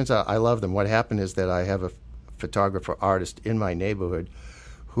 It turns out I love them. What happened is that I have a photographer artist in my neighborhood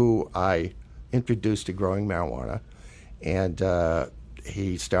who I introduced to growing marijuana, and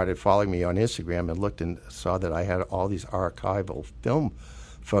he started following me on Instagram and looked and saw that I had all these archival film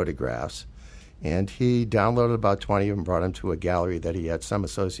photographs. And he downloaded about 20 of them, brought them to a gallery that he had some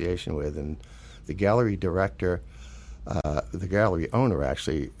association with. And the gallery director, the gallery owner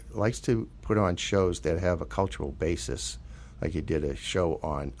actually, likes to put on shows that have a cultural basis. Like he did a show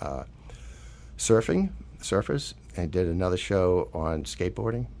on surfers, and did another show on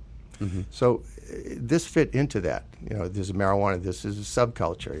skateboarding. So this fit into that. There's a marijuana, this is a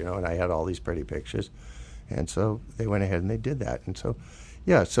subculture, and I had all these pretty pictures. And so they went ahead and they did that. And so,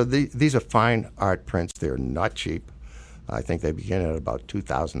 these are fine art prints. They're not cheap. I think they begin at about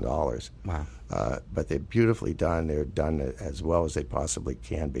 $2,000. Wow. But they're beautifully done. They're done as well as they possibly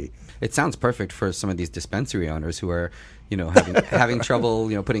can be. It sounds perfect for some of these dispensary owners who are, having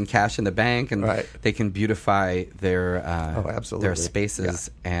trouble, putting cash in the bank, and they can beautify their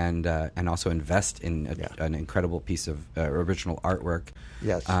spaces and also invest in an incredible piece of original artwork.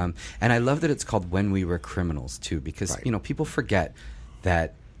 Yes. And I love that it's called When We Were Criminals too, because people forget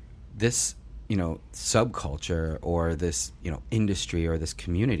that this subculture or this industry or this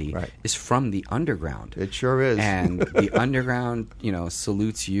community is from the underground. It sure is. And the underground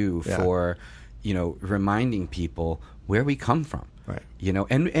salutes you for reminding people where we come from,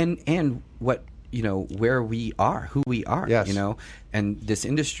 and what where we are, who we are. Yes. And this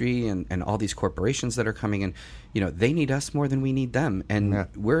industry and all these corporations that are coming in, they need us more than we need them, and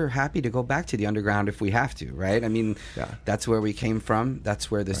we're happy to go back to the underground if we have to, right? I mean, that's where we came from. That's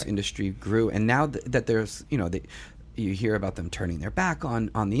where this industry grew, and now that there's you hear about them turning their back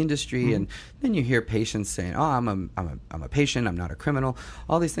on the industry, and then you hear patients saying, "Oh, I'm a patient. I'm not a criminal."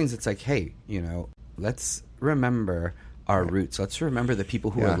 All these things. It's like, hey, let's remember our roots. Let's remember the people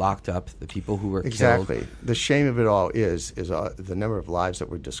who were locked up, the people who were killed. Exactly. The shame of it all is the number of lives that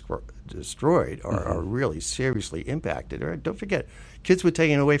were destroyed or are really seriously impacted. Or don't forget, kids were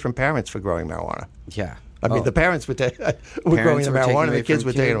taken away from parents for growing marijuana. Yeah. I mean, the parents were growing the marijuana, the kids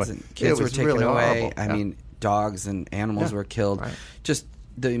were taken away. Kids were taken really away. Horrible. I mean, dogs and animals were killed. Right. Just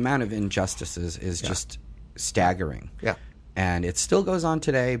the amount of injustices is just staggering. Yeah. And it still goes on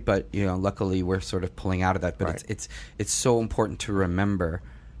today, but luckily we're sort of pulling out of that. But it's so important to remember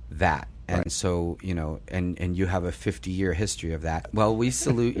that, and so and you have a 50-year history of that. Well, we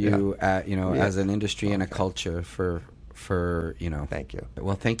salute you, as an industry and a culture for Thank you.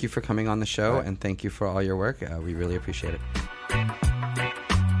 Well, thank you for coming on the show, and thank you for all your work. We really appreciate it.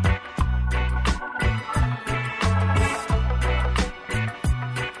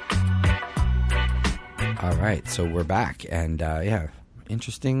 All right, so we're back, and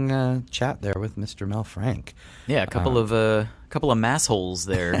interesting chat there with Mr. Mel Frank. Yeah, a couple of mass holes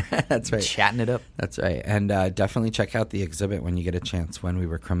there. That's right, chatting it up. That's right, and definitely check out the exhibit when you get a chance. When We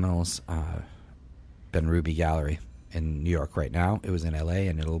Were Criminals, Ben Ruby Gallery in New York right now. It was in LA,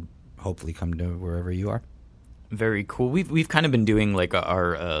 and it'll hopefully come to wherever you are. Very cool. We've kind of been doing like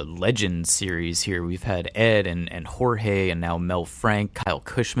our Legend series here. We've had Ed and Jorge, and now Mel Frank, Kyle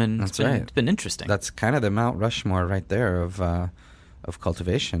Cushman. That's right. It's been interesting. That's kind of the Mount Rushmore right there of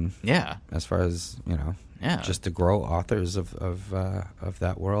cultivation. Yeah. As far as just to grow authors of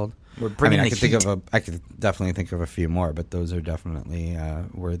that world. We're bringing I could definitely think of a few more, but those are definitely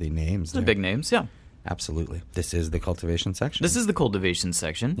worthy names. They're big names, yeah. Absolutely. This is the cultivation section. This is the cultivation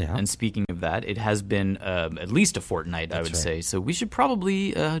section. Yeah. And speaking of that, it has been at least a fortnight, I would say. So we should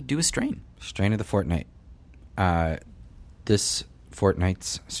probably do a strain. Strain of the fortnight. This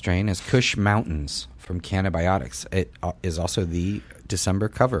fortnight's strain is Kush Mountains from Cannabiotics. It is also the December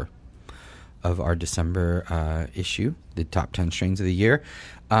cover of our December issue, the top 10 strains of the year.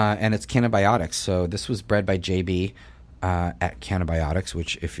 And it's Cannabiotics. So this was bred by JB at Cannabiotics,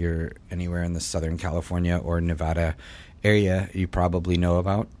 which if you're anywhere in the Southern California or Nevada area, you probably know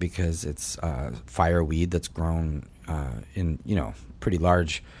about because it's fireweed that's grown in, pretty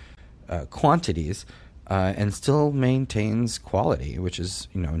large quantities and still maintains quality, which is,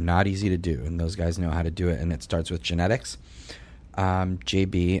 not easy to do. And those guys know how to do it. And it starts with genetics.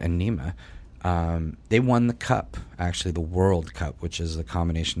 JB and Nima, they won the cup, actually the World Cup, which is a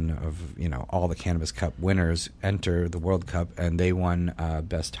combination of, all the Cannabis Cup winners enter the World Cup, and they won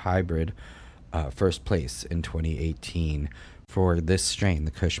Best Hybrid first place in 2018 for this strain,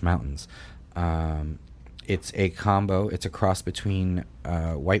 the Kush Mountains. It's a combo. It's a cross between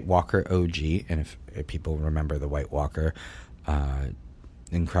White Walker OG, and if people remember the White Walker,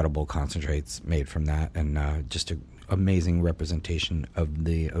 incredible concentrates made from that, and just an amazing representation of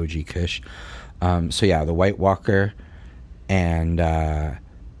the OG Kush. The White Walker and a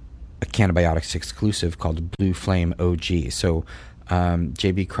Cannabiotics exclusive called Blue Flame OG. So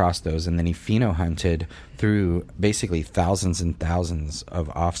JB crossed those, and then he pheno-hunted through basically thousands and thousands of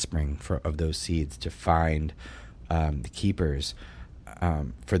offspring of those seeds to find the keepers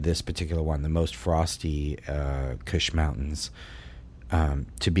for this particular one, the most frosty Kush Mountains,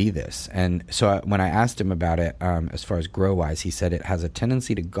 to be this. And so when I asked him about it, as far as grow-wise, he said it has a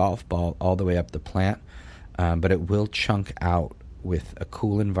tendency to golf ball all the way up the plant, but it will chunk out with a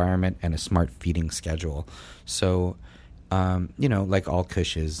cool environment and a smart feeding schedule. So like all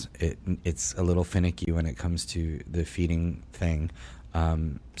Kushes, it's a little finicky when it comes to the feeding thing.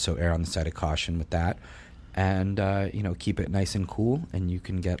 So err on the side of caution with that. And, keep it nice and cool. And you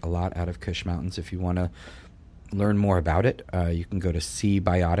can get a lot out of Kush Mountains. If you want to learn more about it, you can go to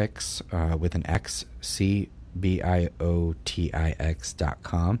CBiotics with an X,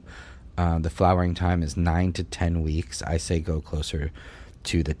 CBioTix.com. The flowering time is 9 to 10 weeks. I say go closer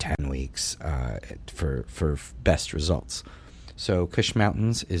to the 10 weeks for best results. So Kush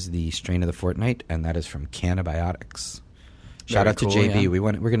Mountains is the strain of the fortnight, and that is from Cannabiotics. Shout out to JB. Yeah.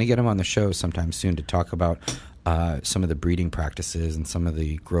 We're going to get him on the show sometime soon to talk about some of the breeding practices and some of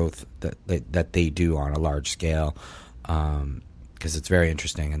the growth that they do on a large scale, because it's very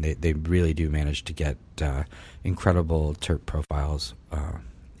interesting, and they really do manage to get incredible terp profiles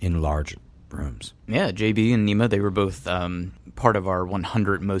in large rooms. Yeah, JB and Nima, they were both part of our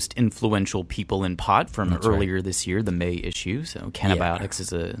 100 most influential people in pot from earlier this year, the May issue. So Cannabiotics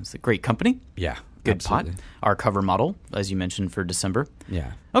is a great company. Yeah. Good absolutely. Pot. Our cover model, as you mentioned, for December.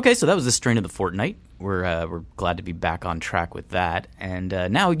 Yeah. Okay, so that was the strain of the fortnight. We're glad to be back on track with that. And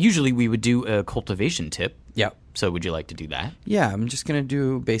now, usually we would do a cultivation tip. Yep. So would you like to do that? Yeah, I'm just going to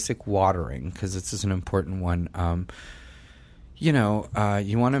do basic watering because this is an important one. You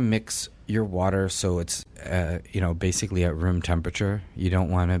want to mix your water so it's, basically at room temperature. You don't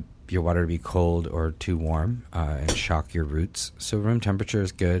want your water to be cold or too warm and shock your roots. So room temperature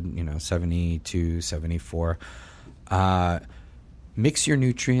is good, 72, 74. Mix your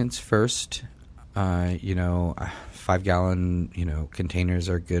nutrients first. 5-gallon, containers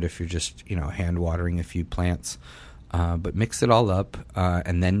are good if you're just, hand watering a few plants. But mix it all up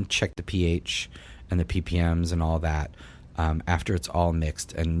and then check the pH and the ppms and all that after it's all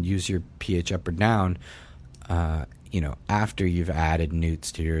mixed, and use your pH up or down after you've added newts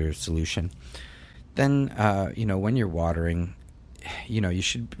to your solution. Then, when you're watering, you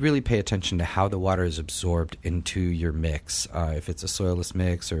should really pay attention to how the water is absorbed into your mix. If it's a soilless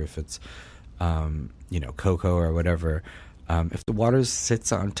mix or if it's, cocoa or whatever. If the water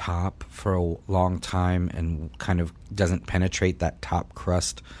sits on top for a long time and kind of doesn't penetrate that top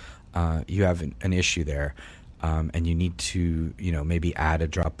crust, you have an issue there. And you need to, maybe add a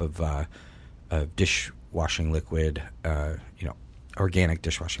drop of dishwashing liquid, organic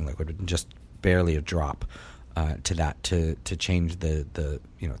dishwashing liquid, just barely a drop to that to change the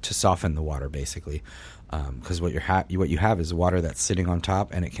to soften the water basically, because what you have is water that's sitting on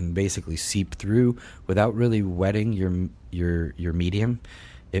top, and it can basically seep through without really wetting your medium.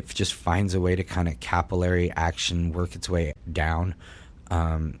 It just finds a way to kind of capillary action work its way down,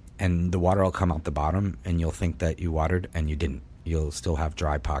 and the water will come out the bottom, and you'll think that you watered, and you didn't. You'll still have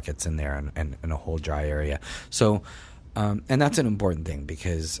dry pockets in there and a whole dry area. So, and that's an important thing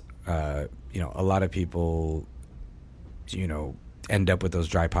because, a lot of people, end up with those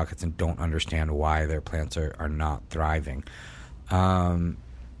dry pockets and don't understand why their plants are not thriving.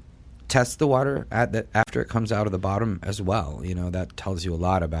 test the water after it comes out of the bottom as well. That tells you a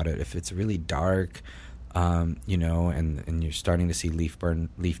lot about it. If it's really dark, and you're starting to see leaf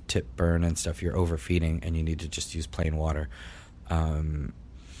tip burn and stuff, you're overfeeding and you need to just use plain water.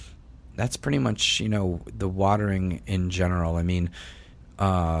 That's pretty much, the watering in general. I mean,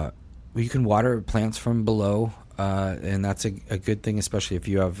 you can water plants from below, and that's a good thing, especially if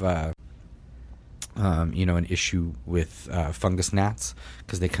you have, an issue with fungus gnats,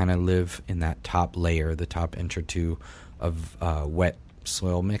 because they kind of live in that top layer, the top inch or two of wet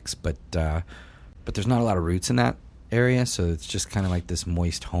soil mix, but there's not a lot of roots in that area, so it's just kind of like this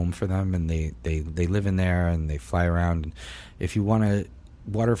moist home for them, and they live in there and they fly around. And if you want to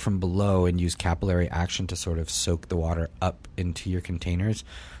water from below and use capillary action to sort of soak the water up into your containers,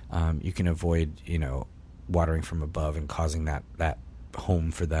 you can avoid watering from above and causing that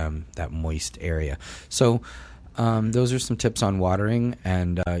home for them, that moist area. So those are some tips on watering.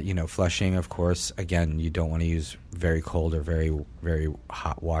 And flushing, of course. Again, you don't want to use very cold or very, very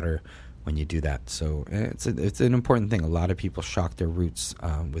hot water when you do that. So it's an important thing. A lot of people shock their roots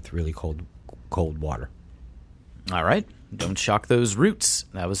with really cold water. All right, don't shock those roots.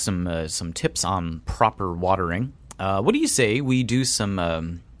 That was some tips on proper watering. What do you say we do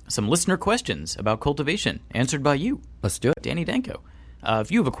some listener questions about cultivation answered by you? Let's do it. Danny Danko.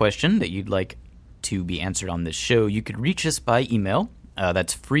 If you have a question that you'd like to be answered on this show, you could reach us by email.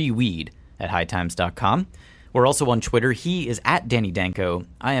 That's freeweed@hightimes.com. We're also on Twitter. He is at Danny Danko.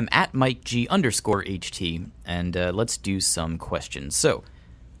 I am at MikeG_HT. And let's do some questions. So,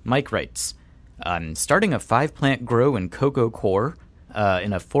 Mike writes, starting a 5-plant grow in cocoa core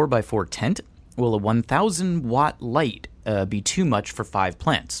in a 4x4 tent, will a 1,000-watt light be too much for 5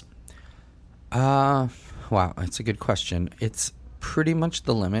 plants? Wow, that's a good question. It's pretty much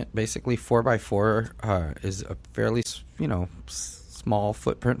the limit. Basically, 4x4 is a fairly, small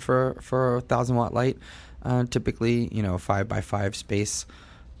footprint for a 1,000-watt light. Typically, 5x5 space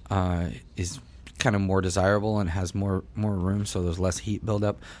is kind of more desirable and has more room, so there's less heat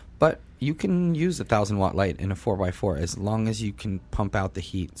buildup. But you can use a 1,000-watt light in a 4x4 as long as you can pump out the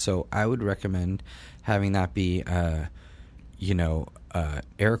heat. So I would recommend having that be,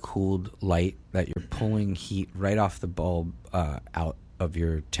 air-cooled light that you're pulling heat right off the bulb out of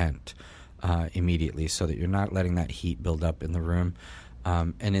your tent immediately, so that you're not letting that heat build up in the room.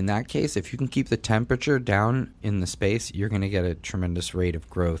 And in that case, if you can keep the temperature down in the space, you're going to get a tremendous rate of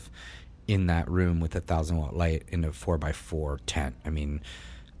growth in that room with a 1,000-watt light in a 4x4 tent. I mean,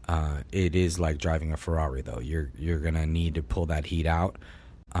 it is like driving a Ferrari, though. You're going to need to pull that heat out,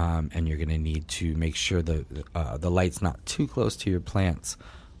 and you're going to need to make sure the light's not too close to your plants,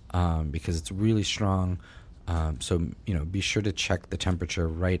 because it's really strong. So be sure to check the temperature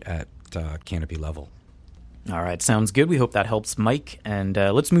right at canopy level. All right, sounds good. We hope that helps Mike. And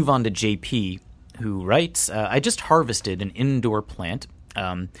let's move on to JP, who writes, I just harvested an indoor plant.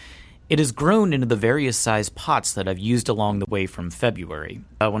 It has grown into the various size pots that I've used along the way from February.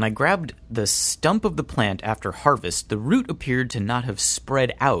 When I grabbed the stump of the plant after harvest, the root appeared to not have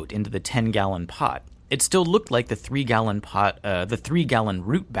spread out into the 10-gallon pot. It still looked like the 3-gallon pot, the 3-gallon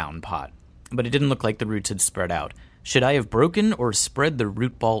root-bound pot, but it didn't look like the roots had spread out. Should I have broken or spread the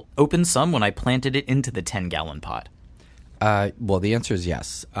root ball open some when I planted it into the 10-gallon pot? Well, the answer is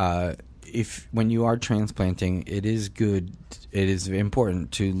yes. When you are transplanting, it is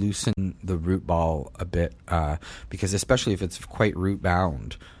important to loosen the root ball a bit, because especially if it's quite root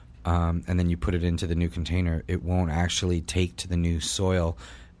bound, and then you put it into the new container, it won't actually take to the new soil,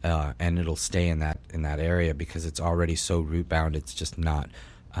 and it'll stay in that area because it's already so root bound. It's just not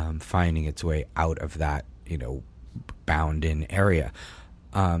finding its way out of that bound in area.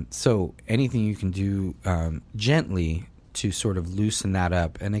 So anything you can do gently to sort of loosen that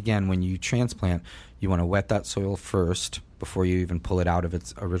up. And again, when you transplant, you want to wet that soil first before you even pull it out of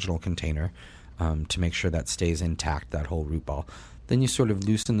its original container, to make sure that stays intact, that whole root ball. Then you sort of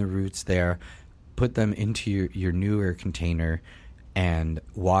loosen the roots there, put them into your newer container, and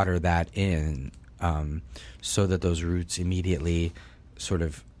water that in, so that those roots immediately sort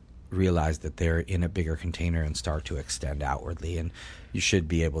of realize that they're in a bigger container and start to extend outwardly. And you should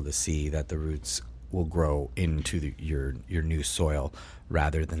be able to see that the roots will grow into your new soil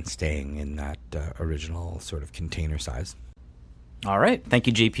rather than staying in that original sort of container size. All right. Thank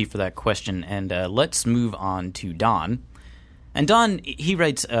you, JP, for that question. And let's move on to Don. And Don, he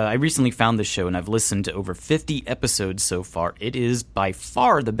writes, I recently found this show and I've listened to over 50 episodes so far. It is by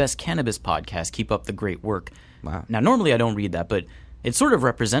far the best cannabis podcast. Keep up the great work. Wow. Now, normally I don't read that, but it's sort of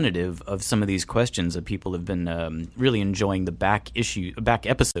representative of some of these questions that people have been really enjoying the back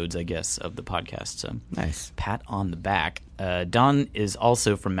episodes, I guess, of the podcast. So Nice. pat on the back. Don is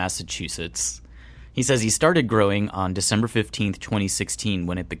also from Massachusetts. He says he started growing on December 15th, 2016,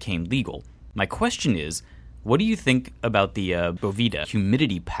 when it became legal. My question is, what do you think about the Boveda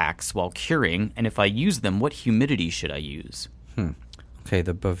humidity packs while curing, and if I use them, what humidity should I use? Okay,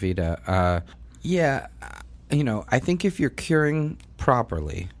 the Boveda. I think if you're curing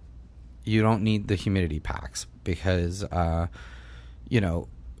properly, you don't need the humidity packs because,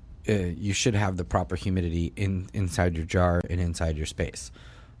 you should have the proper humidity inside your jar and inside your space.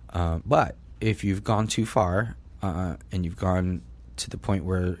 But if you've gone too far and you've gone to the point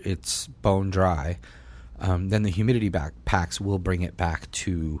where it's bone dry, then the humidity packs will bring it back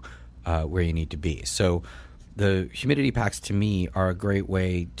to where you need to be. So the humidity packs, to me, are a great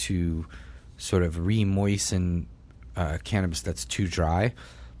way to sort of re-moisten cannabis that's too dry.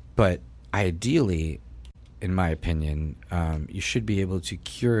 But ideally, in my opinion, you should be able to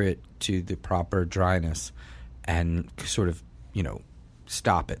cure it to the proper dryness and sort of,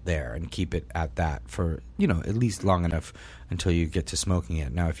 stop it there and keep it at that for, at least long enough until you get to smoking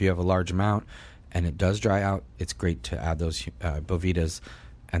it. Now, if you have a large amount and it does dry out, it's great to add those Bovedas,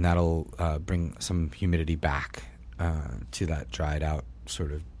 and that'll bring some humidity back to that dried out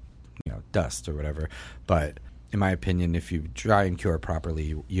sort of, dust or whatever. But in my opinion, if you dry and cure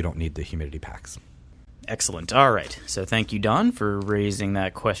properly, you don't need the humidity packs. Excellent. All right. So thank you, Don, for raising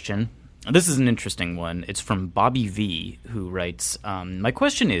that question. This is an interesting one. It's from Bobby V, who writes, my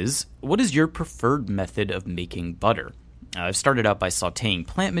question is, what is your preferred method of making butter? I've started out by sautéing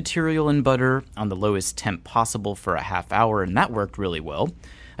plant material in butter on the lowest temp possible for a half hour, and that worked really well.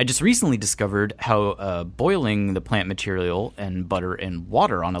 I just recently discovered how boiling the plant material and butter in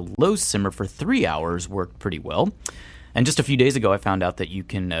water on a low simmer for 3 hours worked pretty well. And just a few days ago, I found out that you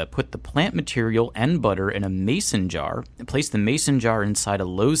can put the plant material and butter in a mason jar, and place the mason jar inside a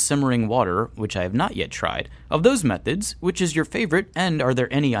low simmering water, which I have not yet tried. Of those methods, which is your favorite, and are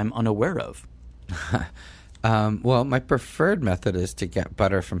there any I'm unaware of? Well, my preferred method is to get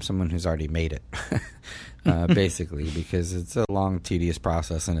butter from someone who's already made it, basically, because it's a long, tedious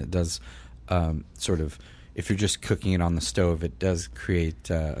process, and it does sort of, if you're just cooking it on the stove, it does create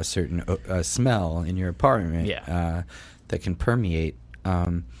a certain smell in your apartment that can permeate.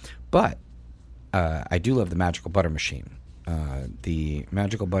 But I do love the Magical Butter Machine. The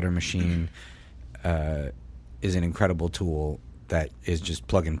Magical Butter Machine is an incredible tool that is just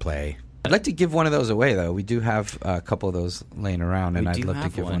plug and play. I'd like to give one of those away, though. We do have a couple of those laying around, and I'd love to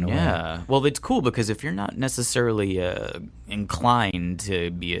give one away. Yeah. Well, it's cool because if you're not necessarily inclined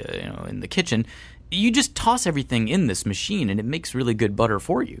to be in the kitchen, you just toss everything in this machine, and it makes really good butter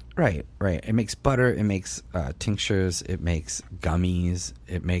for you. Right. It makes butter. It makes tinctures. It makes gummies.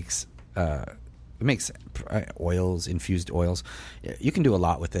 It makes oils, infused oils. You can do a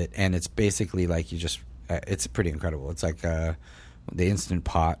lot with it, and it's basically like it's pretty incredible. It's like the Instant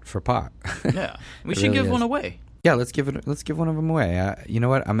Pot for pot. Yeah, we should give one away. Yeah, let's give one of them away. You know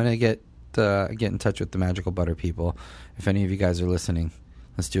what? I'm gonna get in touch with the Magical Butter people. If any of you guys are listening,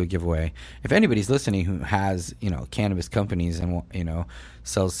 let's do a giveaway. If anybody's listening who has, cannabis companies and,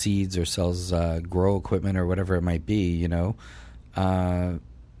 sells seeds or sells grow equipment or whatever it might be,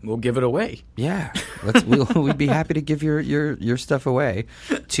 we'll give it away. Yeah, we'd be happy to give your stuff away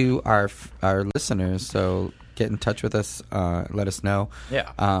to our listeners. So get in touch with us. Let us know.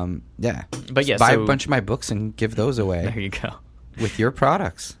 Yeah. Yeah. But yeah, buy a bunch of my books and give those away. There you go. With your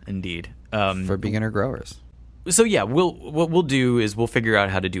products. Indeed. For beginner growers. So yeah, what we'll do is we'll figure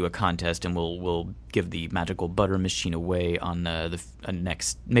out how to do a contest, and we'll give the Magical Butter Machine away on the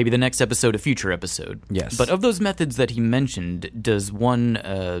next episode, a future episode. Yes. But of those methods that he mentioned, does one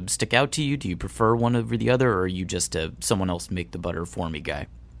stick out to you? Do you prefer one over the other, or are you just someone else make the butter for me guy?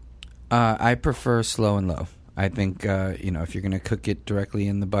 I prefer slow and low. I think if you're going to cook it directly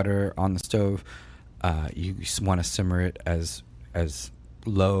in the butter on the stove, you want to simmer it as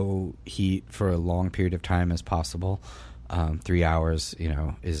low heat for a long period of time as possible. 3 hours,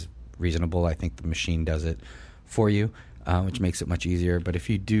 is reasonable. I think the machine does it for you, which makes it much easier. But if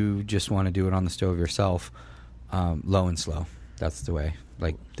you do just want to do it on the stove yourself, low and slow. That's the way,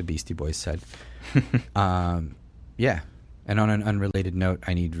 like the Beastie Boys said. Yeah. And on an unrelated note,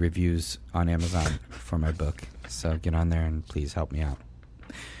 I need reviews on Amazon for my book. So get on there and please help me out.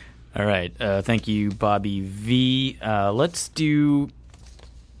 All right. Thank you, Bobby V. Let's do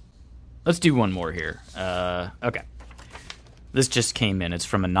one more here. Okay. This just came in. It's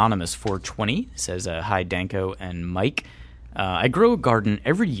from Anonymous420. It says, hi, Danko and Mike. I grow a garden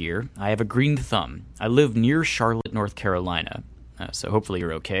every year. I have a green thumb. I live near Charlotte, North Carolina. So hopefully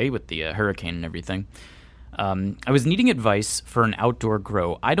you're okay with the hurricane and everything. I was needing advice for an outdoor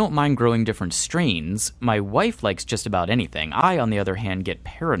grow. I don't mind growing different strains. My wife likes just about anything. I, on the other hand, get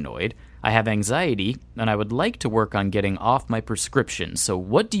paranoid. I have anxiety, and I would like to work on getting off my prescription. So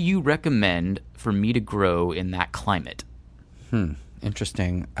what do you recommend for me to grow in that climate?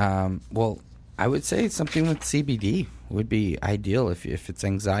 Interesting. Well, I would say something with CBD would be ideal if it's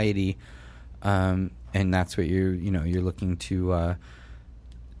anxiety, and that's what you're looking to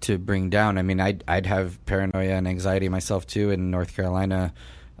bring down. I mean, I'd have paranoia and anxiety myself too in North Carolina,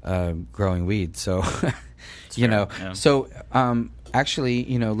 growing weed. So, Yeah. So actually,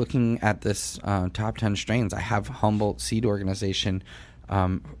 looking at this top 10 strains, I have Humboldt Seed Organization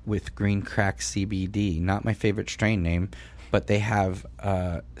with Green Crack CBD. Not my favorite strain name, but they have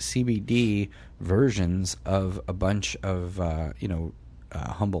CBD versions of a bunch of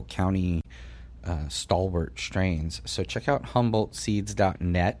Humboldt County stalwart strains. So check out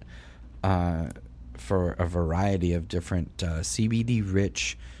HumboldtSeeds.net for a variety of different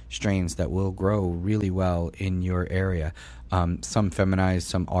CBD-rich strains that will grow really well in your area. Some feminized,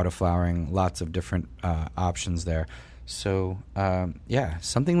 some autoflowering, lots of different options there. So,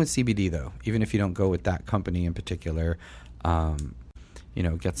 something with CBD, though. Even if you don't go with that company in particular,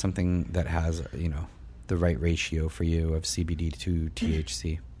 get something that has, the right ratio for you of CBD to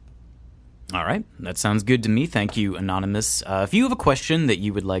THC. All right. That sounds good to me. Thank you, Anonymous. If you have a question that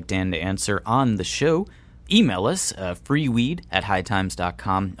you would like Dan to answer on the show, email us,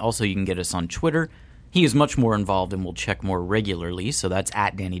 freeweed@hightimes.com. Also, you can get us on Twitter. He is much more involved and will check more regularly, so that's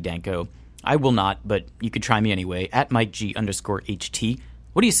at Danny Danko. I will not, but you could try me anyway, at MikeG_HT.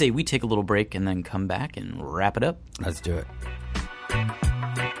 What do you say we take a little break and then come back and wrap it up? Let's do it.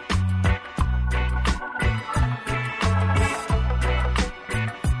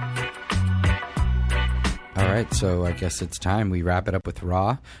 All right, so I guess it's time we wrap it up with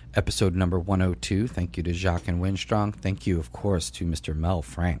Raw, episode number 102. Thank you to Jacques and Winstrong. Thank you, of course, to Mr. Mel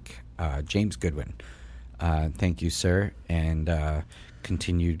Frank, James Goodwin. Thank you, sir, and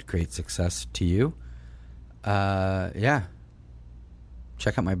continued great success to you.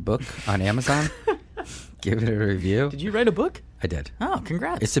 Check out my book on Amazon. Give it a review. Did you write a book? I did. Oh,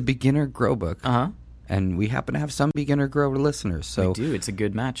 congrats. It's a beginner grow book. Uh-huh. And we happen to have some beginner grow listeners. So We do. It's a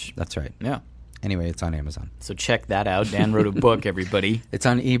good match. That's right. Yeah. Anyway, it's on Amazon. So check that out. Dan wrote a book, everybody. It's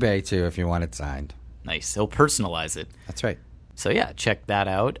on eBay, too, if you want it signed. Nice. He'll personalize it. That's right. So, yeah, check that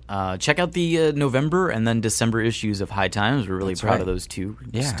out. Check out the November and then December issues of High Times. We're really proud of those two.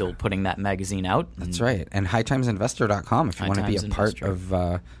 Yeah. Still putting that magazine out. That's right. And hightimesinvestor.com if you want to be a part of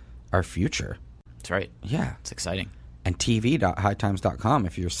our future. That's right. Yeah. It's exciting. And tv.hightimes.com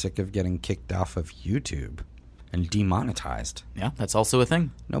if you're sick of getting kicked off of YouTube and demonetized. Yeah, that's also a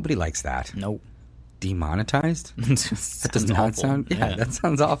thing. Nobody likes that. No. Demonetized? That does not sound... Yeah, that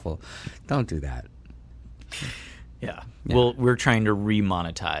sounds awful. Don't do that. Yeah. Well, we're trying to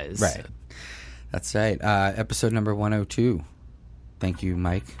remonetize. Right. That's right. Episode number 102. Thank you,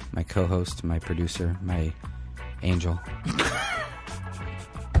 Mike, my co-host, my producer, my angel.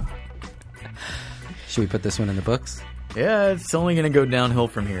 Should we put this one in the books? Yeah, it's only going to go downhill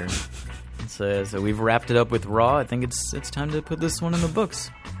from here. So we've wrapped it up with Raw. I think it's time to put this one in the books.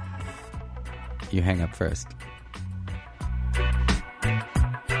 You hang up first.